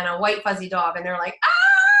and a white fuzzy dog. And they're like,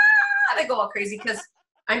 they go all crazy, because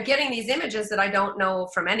I'm getting these images that I don't know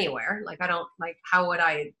from anywhere. Like, how would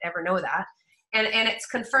I ever know that? And it's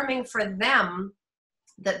confirming for them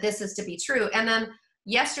that this is to be true. And then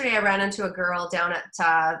yesterday I ran into a girl down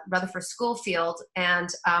at Rutherford Schoolfield, and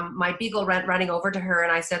my beagle went running over to her,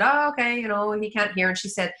 and I said, oh, okay, you know, he can't hear. And she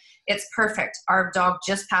said, it's perfect. Our dog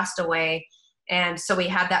just passed away. And so we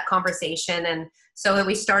had that conversation. And so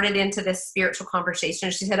we started into this spiritual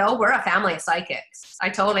conversation. She said, oh, we're a family of psychics. I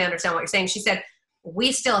totally understand what you're saying. She said,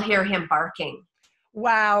 we still hear him barking.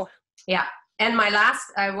 Wow. Yeah. And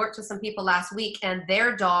I worked with some people last week, and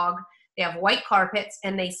their dog, they have white carpets,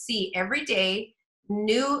 and they see every day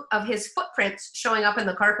new of his footprints showing up in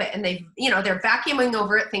the carpet, and they're vacuuming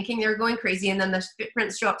over it thinking they're going crazy. And then the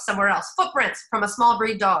footprints show up somewhere else. Footprints from a small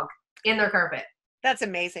breed dog in their carpet. That's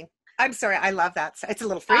amazing. I'm sorry. I love that. It's a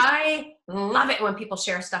little freaky. I love it when people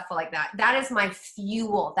share stuff like that. That is my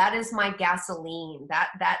fuel. That is my gasoline.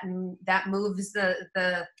 That moves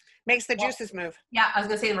the makes the juices move. Yeah, I was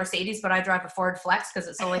going to say the Mercedes, but I drive a Ford Flex because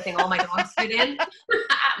it's the only thing all my dogs fit in.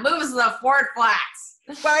 Moves the Ford Flex.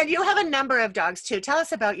 Well, and you have a number of dogs too. Tell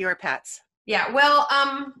us about your pets. Yeah, well,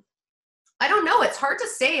 I don't know. It's hard to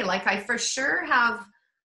say. Like, I for sure have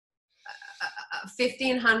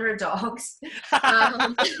 1,500 dogs.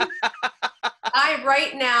 I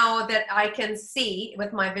right now that I can see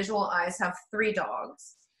with my visual eyes have 3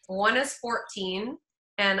 dogs. One is 14,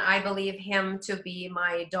 and I believe him to be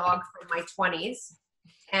my dog from my 20s.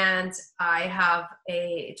 And I have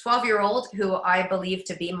a 12-year-old who I believe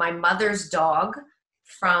to be my mother's dog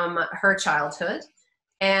from her childhood.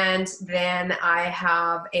 And then I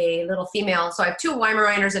have a little female. So I have 2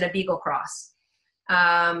 Weimaraners and a Beagle Cross.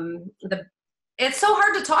 It's so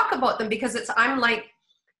hard to talk about them because I'm going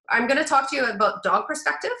to talk to you about dog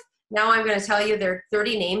perspective. Now I'm going to tell you their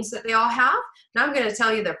 30 names that they all have. Now I'm going to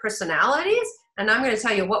tell you their personalities. And I'm going to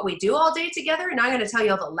tell you what we do all day together. And I'm going to tell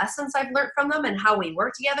you all the lessons I've learned from them and how we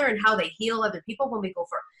work together and how they heal other people when we go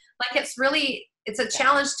for it. Like, it's a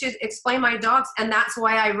challenge to explain my dogs. And that's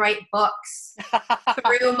why I write books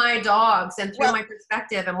through my dogs and through my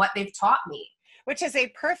perspective and what they've taught me. Which is a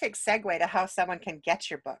perfect segue to how someone can get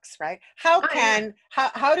your books, right? How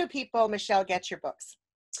do people, Michelle, get your books?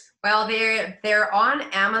 Well, they're on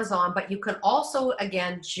Amazon, but you can also,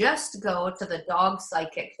 again, just go to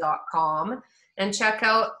thedogpsychic.com and check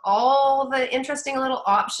out all the interesting little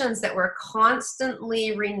options that we're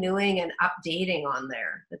constantly renewing and updating on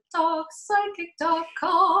there.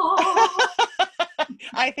 Thedogpsychic.com.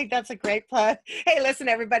 I think that's a great plan. Hey, listen,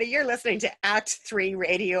 everybody, you're listening to Act 3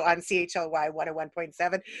 Radio on CHLY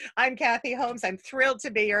 101.7. I'm Kathy Holmes. I'm thrilled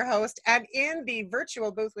to be your host. And in the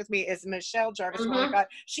virtual booth with me is Michelle Jarvis Wonnacott.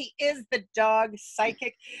 She is the dog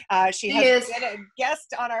psychic. She has been a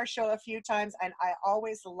guest on our show a few times, and I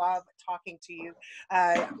always love talking to you.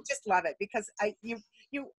 Just love it because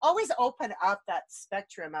you always open up that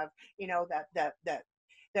spectrum of, you know,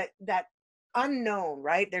 that unknown,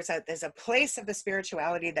 right? There's a place of the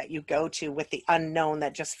spirituality that you go to with the unknown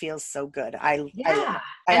that just feels so good. I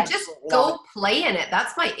just go play in it.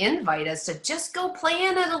 That's my invite, is to just go play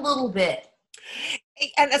in it a little bit.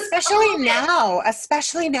 And especially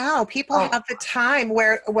now, people have the time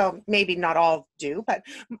where, well, maybe not all do, but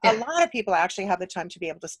a lot of people actually have the time to be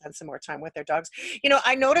able to spend some more time with their dogs. You know,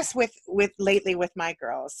 I noticed lately with my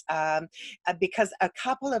girls, because a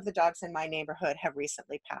couple of the dogs in my neighborhood have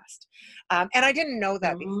recently passed. And I didn't know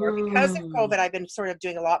that before. Because of COVID, I've been sort of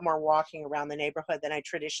doing a lot more walking around the neighborhood than I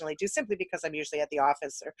traditionally do, simply because I'm usually at the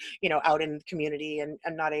office or, you know, out in the community, and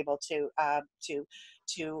I'm not able to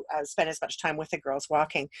spend as much time with the girls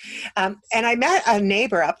walking. And I met a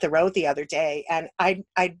neighbor up the road the other day, and I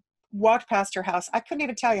walked past her house. I couldn't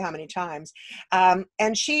even tell you how many times. And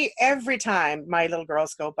every time my little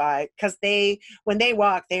girls go by, because when they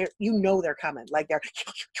walk, they're coming. Like they're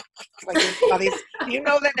like, you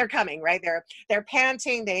know that they're coming, right? They're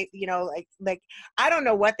panting. They, you know, like I don't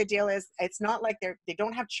know what the deal is. It's not like they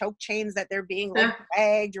don't have choke chains that they're being like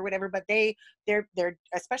dragged or whatever, but they're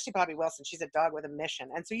especially Bobby Wilson. She's a dog with a mission.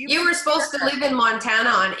 And so you were supposed to live in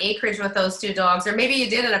Montana on acreage with those two dogs, or maybe you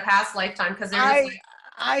did in a past lifetime, because they're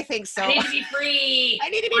I think so. I need to be free. I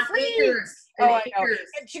need to be free. I know.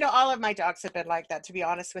 And, you know, all of my dogs have been like that, to be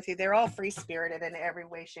honest with you. They're all free-spirited in every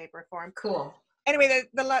way, shape, or form. Cool. Anyway,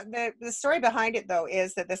 the story behind it, though,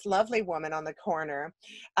 is that this lovely woman on the corner,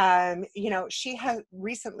 you know, she has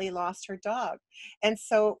recently lost her dog. And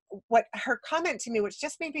so what her comment to me, which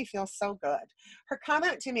just made me feel so good, her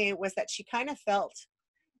comment to me was that she kind of felt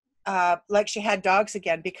like she had dogs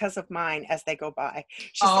again because of mine as they go by.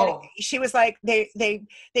 She was like, they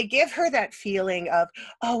give her that feeling of,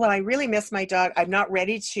 oh, well, I really miss my dog. I'm not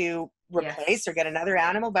ready to replace or get another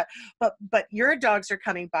animal, but your dogs are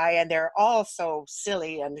coming by and they're all so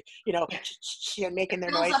silly and, you know, and making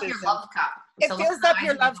their noises. It fills up your love cup. It fills up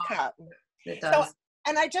your love cup. It does. So,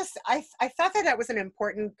 and I thought that was an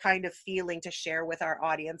important kind of feeling to share with our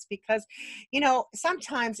audience, because, you know,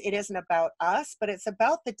 sometimes it isn't about us, but it's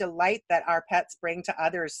about the delight that our pets bring to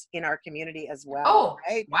others in our community as well. Oh,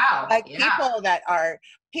 right? Wow. Like people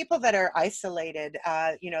that are isolated,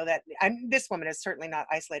 you know, this woman is certainly not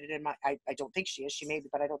isolated I don't think she is. She may be,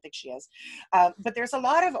 but I don't think she is. But there's a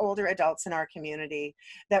lot of older adults in our community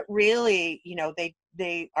that really, you know,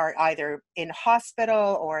 they are either in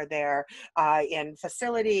hospital or they're in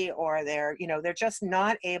facility, or they're just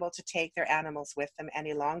not able to take their animals with them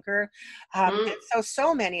any longer. And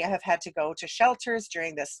so many have had to go to shelters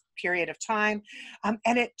during this period of time.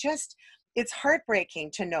 And it's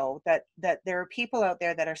heartbreaking to know that there are people out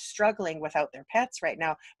there that are struggling without their pets right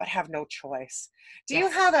now, but have no choice. Do you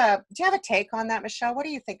have a take on that, Michelle? What do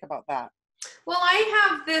you think about that? Well, I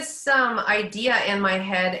have this idea in my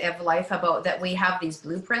head of life about that we have these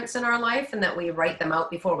blueprints in our life and that we write them out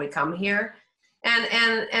before we come here.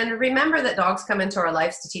 And remember that dogs come into our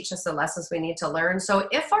lives to teach us the lessons we need to learn. So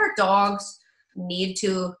if our dogs need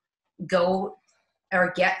to go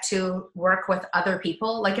or get to work with other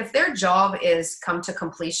people, like if their job is come to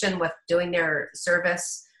completion with doing their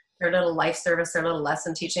service, their little life service, their little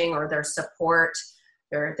lesson teaching, or their support,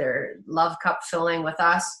 their love cup filling with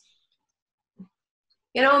us,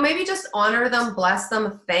 you know, maybe just honor them, bless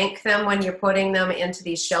them, thank them when you're putting them into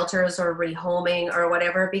these shelters or rehoming or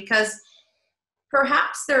whatever, because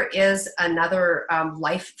perhaps there is another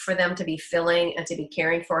life for them to be filling and to be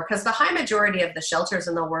caring for. Because the high majority of the shelters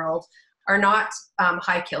in the world are not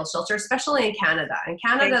high kill shelters, especially in Canada. In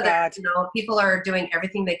Canada, you know, people are doing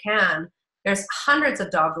everything they can. There's hundreds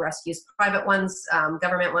of dog rescues, private ones,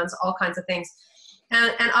 government ones, all kinds of things.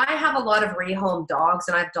 And I have a lot of rehome dogs,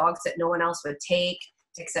 and I have dogs that no one else would take,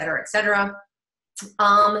 et cetera, et cetera.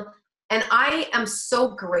 And I am so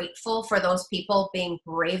grateful for those people being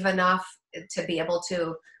brave enough to be able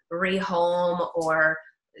to rehome or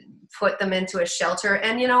put them into a shelter.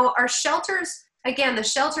 And, you know, our shelters, again, the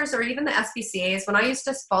shelters or even the SPCAs, when I used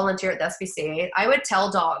to volunteer at the SPCA, I would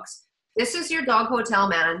tell dogs, this is your dog hotel,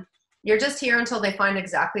 man. You're just here until they find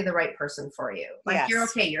exactly the right person for you. Like, yes. You're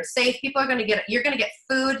okay. You're safe. People are going to you're going to get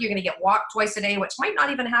food. You're going to get walked twice a day, which might not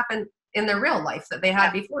even happen in their real life that they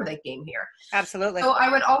had before they came here. Absolutely. So I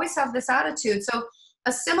would always have this attitude. So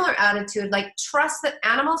a similar attitude, like trust that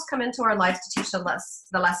animals come into our lives to teach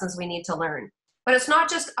the lessons we need to learn. But it's not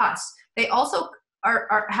just us. They also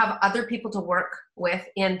have other people to work with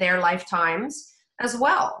in their lifetimes as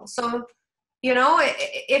well. So, you know,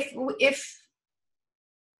 if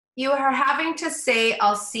you are having to say,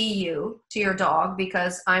 I'll see you to your dog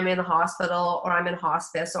because I'm in the hospital or I'm in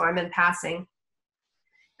hospice or I'm in passing,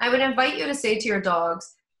 I would invite you to say to your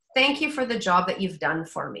dogs, thank you for the job that you've done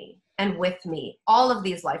for me and with me all of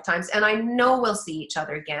these lifetimes. And I know we'll see each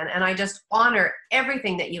other again. And I just honor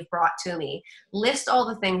everything that you've brought to me. List all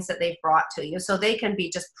the things that they've brought to you so they can be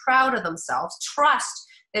just proud of themselves. Trust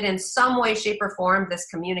that in some way, shape, or form, this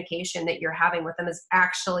communication that you're having with them is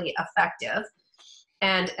actually effective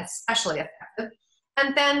and especially effective.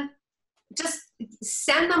 And then just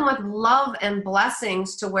send them with love and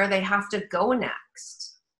blessings to where they have to go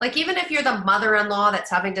next. Like, even if you're the mother-in-law that's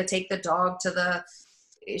having to take the dog to the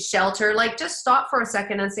shelter, like, just stop for a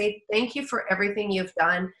second and say, thank you for everything you've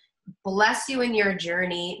done. Bless you in your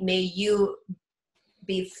journey. May you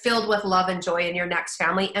be filled with love and joy in your next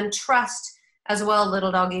family. And trust as well,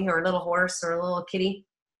 little doggy or little horse or little kitty,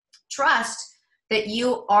 trust that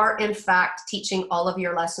you are in fact teaching all of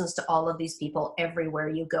your lessons to all of these people everywhere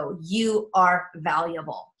you go. You are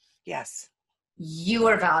valuable. Yes. You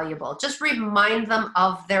are valuable. Just remind them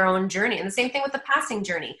of their own journey. And the same thing with the passing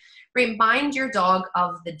journey. Remind your dog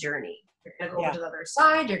of the journey. You're going to go over to the other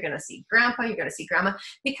side. You're going to see grandpa. You're going to see grandma.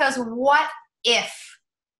 Because what if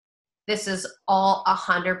this is all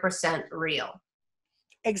 100% real?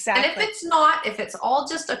 Exactly. And if it's not, if it's all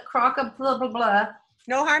just a crock of blah, blah, blah.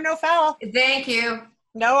 No harm, no foul. Thank you.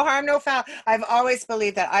 No harm, no foul. I've always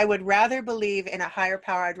believed that I would rather believe in a higher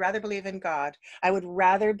power. I'd rather believe in God. I would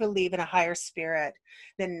rather believe in a higher spirit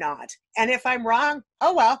than not. And if I'm wrong,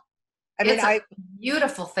 oh well. It's a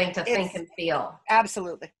beautiful thing to think and feel.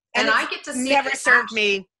 Absolutely. And I get to see never served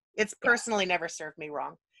me. It's personally never served me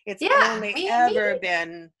wrong. It's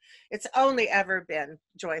only ever been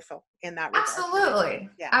joyful in that regard. Absolutely.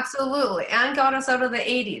 Yeah. Absolutely. And got us out of the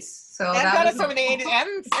 80s. So and got us over the 80s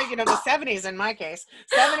and, you know, the 70s in my case.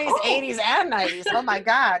 70s, 80s, and 90s. Oh my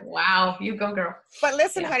God. Wow. You go, girl. But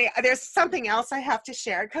listen, honey, there's something else I have to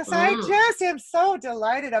share because I just am so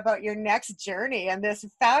delighted about your next journey and this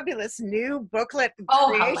fabulous new booklet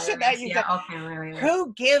creation that you've done. Okay,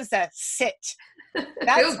 Who gives a sit?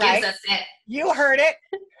 That's Who gives a sit? You heard it.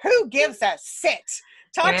 Who gives a sit?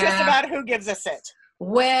 Talk to us about who gives a sit.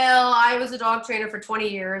 Well, I was a dog trainer for 20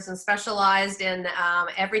 years and specialized in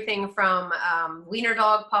everything from wiener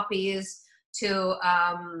dog puppies to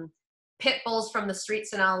pit bulls from the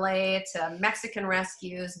streets in LA to Mexican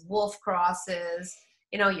rescues, wolf crosses,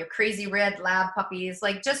 you know, your crazy red lab puppies,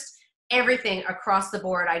 like just everything across the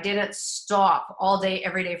board. I didn't stop all day,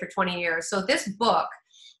 every day for 20 years. So this book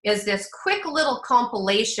is this quick little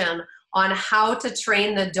compilation on how to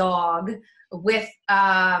train the dog with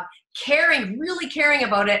really caring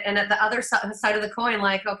about it. And at the other side of the coin,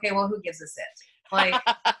 like, okay, well, who gives a sit? Like,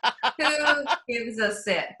 who gives a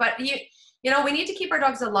sit? But you know, we need to keep our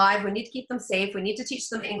dogs alive. We need to keep them safe. We need to teach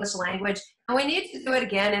them English language. And we need to do it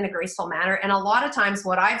again in a graceful manner. And a lot of times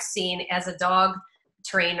what I've seen as a dog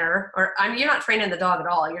trainer, you're not training the dog at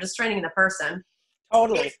all. You're just training the person.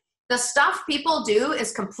 Totally. The stuff people do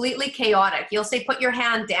is completely chaotic. You'll say, put your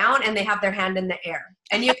hand down, and they have their hand in the air.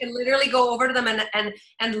 And you can literally go over to them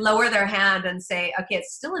and lower their hand and say, okay,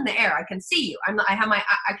 it's still in the air. I can see you.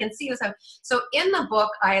 I can see you. So in the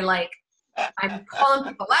book, I'm calling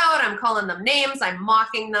people out. I'm calling them names. I'm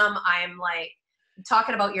mocking them. I'm like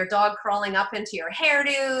talking about your dog crawling up into your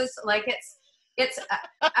hairdos. Like it's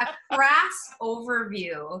a crass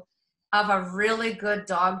overview of a really good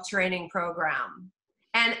dog training program.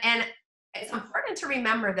 And it's important to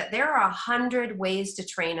remember that there are 100 ways to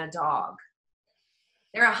train a dog.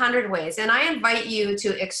 There are 100 ways. And I invite you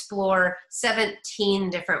to explore 17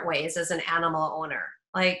 different ways as an animal owner.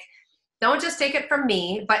 Like, don't just take it from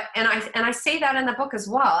me, and I say that in the book as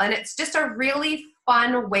well. And it's just a really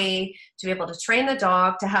fun way to be able to train the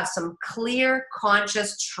dog, to have some clear,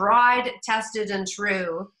 conscious, tried, tested, and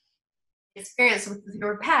true experience with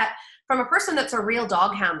your pet from a person that's a real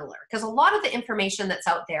dog handler. Because a lot of the information that's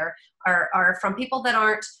out there are from people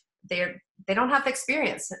that they don't have the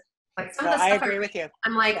experience. Like some of the stuff I agree with you.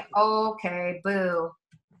 I'm like, okay, boo.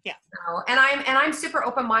 Yeah. No. And I'm super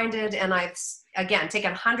open-minded, and I've again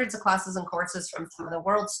taken hundreds of classes and courses from some of the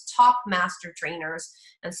world's top master trainers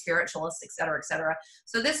and spiritualists, et cetera, et cetera.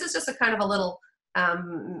 So this is just a kind of a little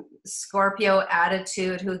Scorpio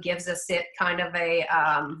attitude, who gives us it kind of a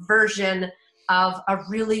version of a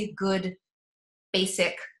really good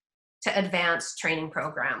basic to advanced training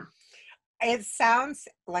program. It sounds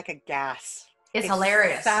like a gas. It's It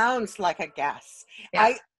hilarious. sounds like a guess.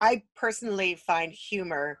 Yeah. I personally find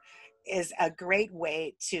humor is a great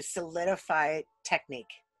way to solidify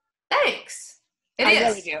technique. Thanks. It I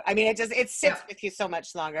really is. do. I mean, it Yeah. sits with you so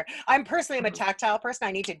much longer. I'm personally, I'm a Mhm. tactile person.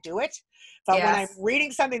 I need to do it. But when I'm Yes.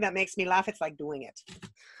 reading something that makes me laugh, it's like doing it.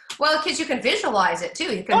 Well, because you can visualize it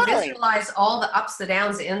too. You can Totally. visualize all the ups, the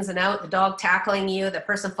downs, the ins and out, the dog tackling you, the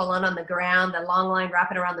person falling on the ground, the long line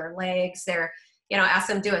wrapping around their legs. They're, ask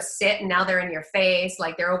them to do a sit and now they're in your face,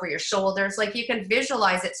 like they're over your shoulders. Like you can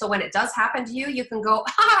visualize it. So when it does happen to you, you can go,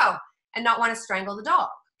 oh, and not want to strangle the dog.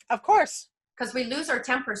 Of course. Because we lose our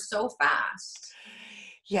tempers so fast.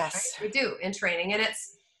 Right? Yes. We do in training. And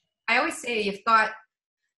I always say you've got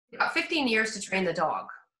 15 years to train the dog,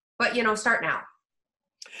 but start now.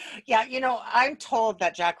 Yeah, I'm told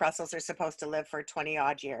that Jack Russells are supposed to live for 20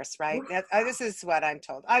 odd years, right? This is what I'm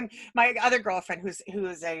told. My other girlfriend, who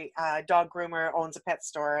is a dog groomer, owns a pet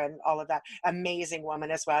store and all of that. Amazing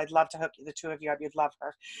woman as well. I'd love to hook the two of you up. You'd love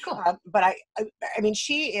her. Cool. But I mean,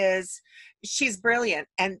 she's brilliant,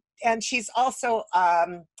 and she's also.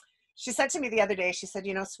 She said to me the other day, she said,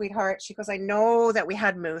 sweetheart, she goes, I know that we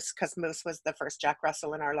had Moose because Moose was the first Jack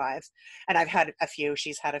Russell in our lives. And I've had a few,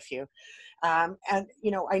 she's had a few. And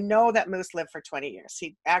I know that Moose lived for 20 years.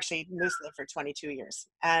 Moose lived for 22 years.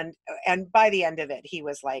 And by the end of it, he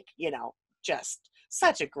was like, just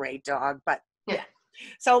such a great dog. But yeah.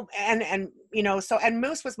 So, and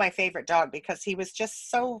Moose was my favorite dog because he was just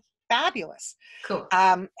so fabulous. Cool.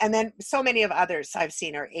 And then so many of others I've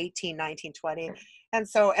seen are 18, 19, 20.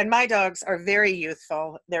 And my dogs are very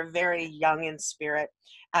youthful. They're very young in spirit.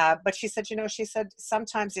 But she said,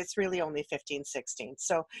 sometimes it's really only 15, 16.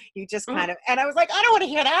 So you just kind of, and I was like, I don't want to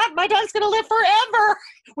hear that. My dog's going to live forever,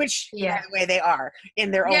 which by the way, they are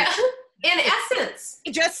in their own. Yeah, in essence.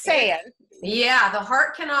 Just saying. Yeah, the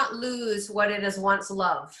heart cannot lose what it has once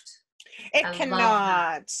loved. It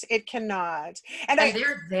cannot. And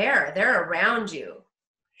they're there. They're around you.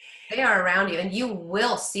 They are around you, and you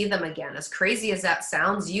will see them again. As crazy as that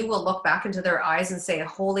sounds, you will look back into their eyes and say,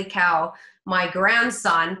 holy cow, my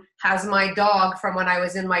grandson has my dog from when I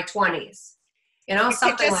was in my 20s. Something you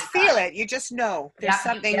just like feel that. it. You just know there's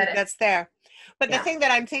something that's there. But the thing that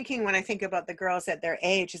I'm thinking when I think about the girls at their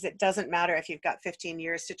age is it doesn't matter if you've got 15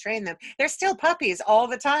 years to train them. They're still puppies all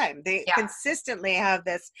the time. They consistently have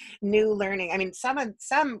this new learning. I mean,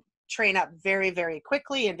 some train up very, very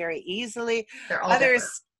quickly and very easily. They're all different.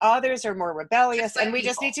 Others are more rebellious, like and we people.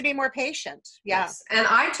 just need to be more patient. Yeah. Yes. And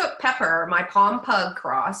I took Pepper, my Pom Pug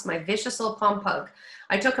cross, my vicious little Pom Pug.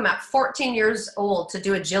 I took him at 14 years old to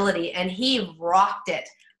do agility, and he rocked it.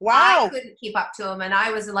 Wow. I couldn't keep up to him, and I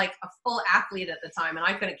was like a full athlete at the time, and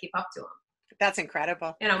I couldn't keep up to him. That's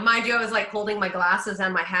incredible. Mind you, I was like holding my glasses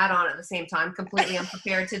and my hat on at the same time, completely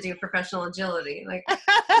unprepared to do professional agility. Like,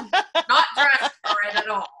 not dressed for it at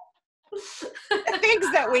all.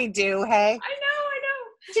 Things that we do, hey? I know.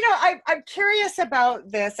 I'm curious about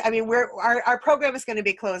this. I mean, our program is going to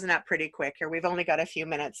be closing up pretty quick here. We've only got a few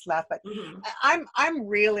minutes left, but I'm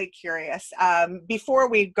really curious. Before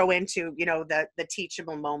we go into the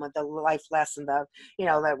teachable moment, the life lesson, the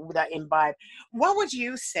imbibe. What would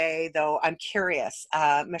you say, though? I'm curious,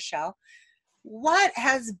 Michelle. What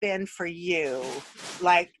has been for you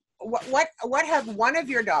like? What have one of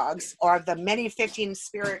your dogs or the many 15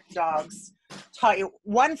 spirit dogs taught you,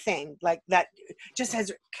 one thing like that just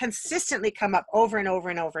has consistently come up over and over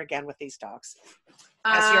and over again with these dogs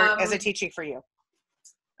as a teaching for you?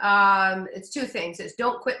 It's two things. It's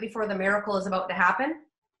don't quit before the miracle is about to happen.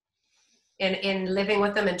 In living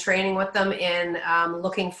with them and training with them in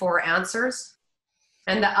looking for answers.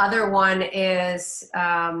 And the other one is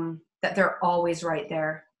that they're always right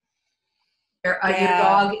there.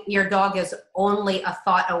 Your dog is only a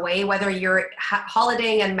thought away, whether you're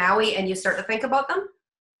holidaying in Maui and you start to think about them,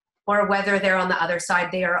 or whether they're on the other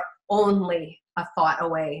side, they are only a thought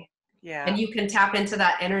away. Yeah. And you can tap into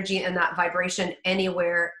that energy and that vibration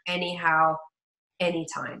anywhere, anyhow,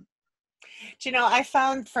 anytime. I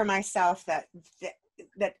found for myself that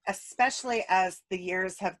especially as the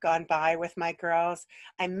years have gone by with my girls,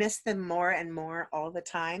 I miss them more and more all the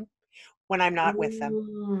time when I'm not with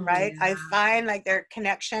them, right? Yeah. I find like their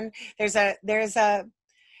connection, there's a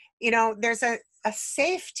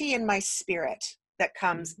safety in my spirit that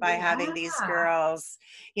comes by having these girls,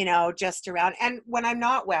 just around. And when I'm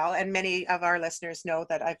not well, and many of our listeners know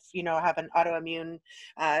that I've, have an autoimmune,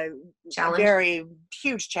 very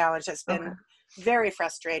huge challenge that's been very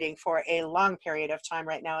frustrating for a long period of time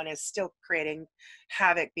right now and is still creating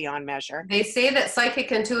havoc beyond measure. They say that psychic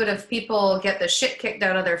intuitive people get the shit kicked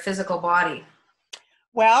out of their physical body.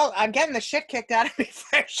 Well, I'm getting the shit kicked out of me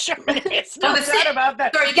for sure. It's no doubt about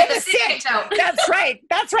that. Sorry, get the sit kicked out. That's right.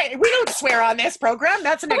 That's right. We don't swear on this program.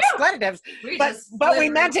 That's an expletive. But we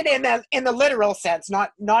meant it in the literal sense,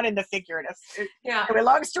 not in the figurative. Yeah. Anyway,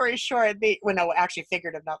 long story short, no, actually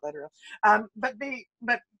figurative, not literal. But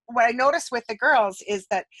what I noticed with the girls is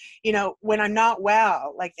that, you know, when I'm not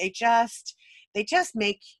well, like they just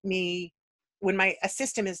make me, when my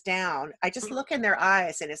system is down, I just look in their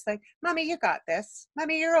eyes and it's like, Mommy, you got this.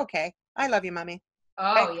 Mommy, you're okay. I love you, Mommy.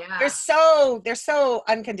 Oh, right? yeah. They're so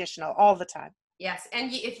unconditional all the time. Yes.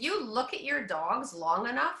 And if you look at your dogs long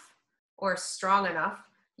enough or strong enough,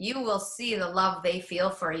 you will see the love they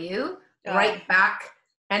feel for you right back.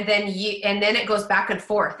 And then it goes back and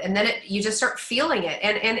forth. And then you just start feeling it.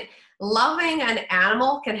 And loving an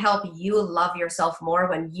animal can help you love yourself more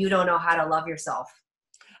when you don't know how to love yourself.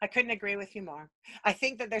 I couldn't agree with you more. I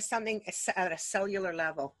think that there's something at a cellular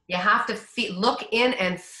level. You have to look in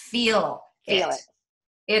and feel it.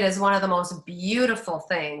 It is one of the most beautiful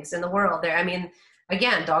things in the world. I mean,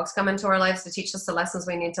 again, dogs come into our lives to teach us the lessons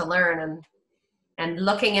we need to learn, and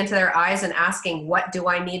looking into their eyes and asking, what do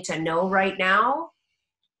I need to know right now?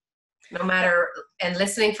 No matter, and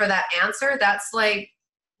listening for that answer, that's like,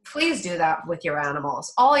 please do that with your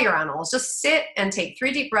animals, all your animals. Just sit and take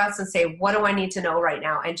 3 deep breaths and say, what do I need to know right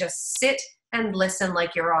now? And just sit and listen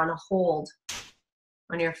like you're on hold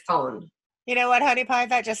on your phone. You know what, Honey Pie?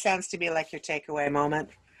 That just sounds to be like your takeaway moment.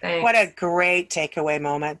 Thanks. What a great takeaway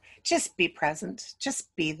moment. Just be present. Just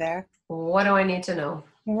be there. What do I need to know?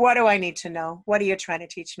 What do I need to know? What are you trying to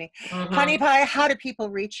teach me? Mm-hmm. Honey Pie, how do people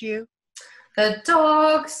reach you?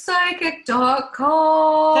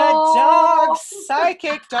 TheDogPsychic.com.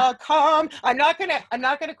 TheDogPsychic.com. I'm not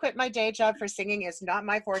gonna quit my day job for singing. It's not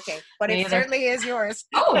my forte, but it certainly is yours.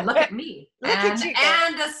 Oh, look at me.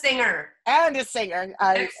 And a singer. And a singer.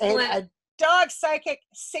 Excellent. A dog psychic,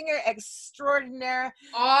 singer extraordinaire,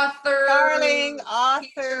 author, darling,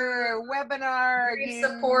 author, webinar, you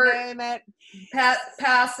support, name it.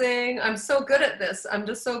 Passing. I'm so good at this. I'm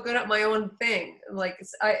just so good at my own thing. Like,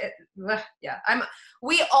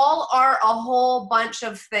 we all are a whole bunch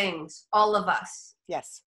of things, all of us.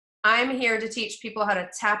 Yes. I'm here to teach people how to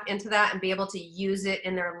tap into that and be able to use it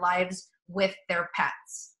in their lives with their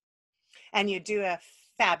pets. And you do a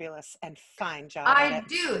fabulous and fine job. I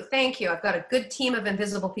do. Thank you. I've got a good team of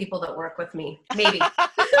invisible people that work with me. Maybe.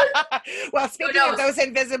 Well, speaking of those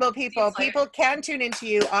invisible people, people can tune into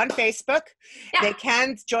you on Facebook. Yeah. They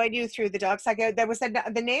can join you through the Dog Psychic. There was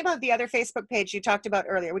the name of the other Facebook page you talked about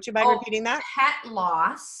earlier. Would you mind repeating that? Pet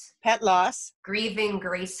Loss. Pet Loss. Grieving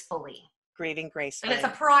Gracefully. Grieving Gracefully. And it's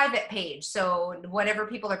a private page, so whatever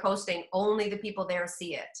people are posting, only the people there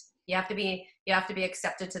see it. You have to be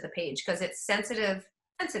accepted to the page because it's sensitive.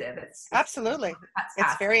 It's absolutely.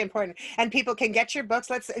 It's very important. And people can get your books.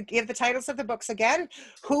 Let's give the titles of the books again.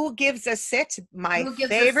 Who Gives a Sit? My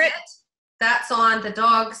favorite. That's on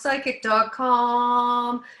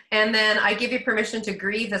thedogpsychic.com. And then I Give You Permission to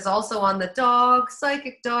Grieve is also on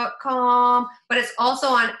thedogpsychic.com. But it's also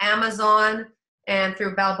on Amazon and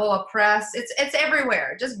through Balboa Press. It's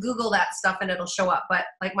everywhere. Just Google that stuff and it'll show up. But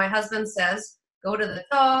like my husband says, go to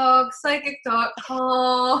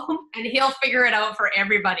thedogpsychic.com and he'll figure it out for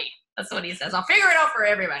everybody. That's what he says. I'll figure it out for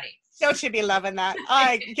everybody. Don't you be loving that?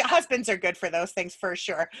 Husbands are good for those things for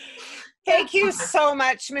sure. Thank you so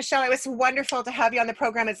much, Michelle. It was wonderful to have you on the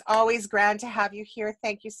program. It's always grand to have you here.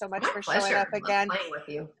 Thank you so much for showing up again. Love playing with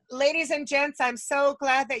you. Ladies and gents, I'm so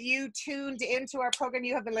glad that you tuned into our program.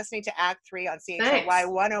 You have been listening to Act 3 on CHLY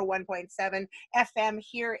 101.7 FM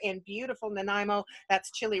here in beautiful Nanaimo.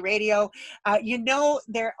 That's CHLY Radio. You know,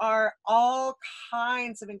 there are all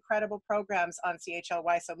kinds of incredible programs on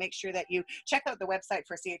CHLY, so make sure that you check out the website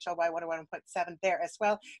for CHLY 101.7 there as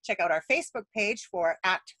well. Check out our Facebook page for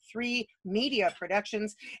Act 3 Media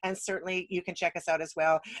Productions, and certainly you can check us out as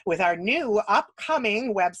well with our new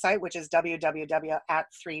upcoming website, which is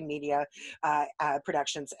www.act3media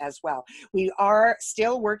productions as well. We are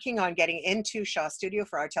still working on getting into Shaw Studio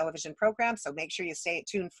for our television program, so make sure you stay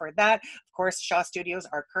tuned for that. Of course, Shaw Studios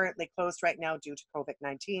are currently closed right now due to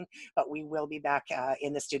COVID-19, but we will be back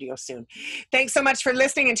in the studio soon. Thanks so much for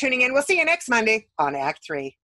listening and tuning in. We'll see you next Monday on Act 3.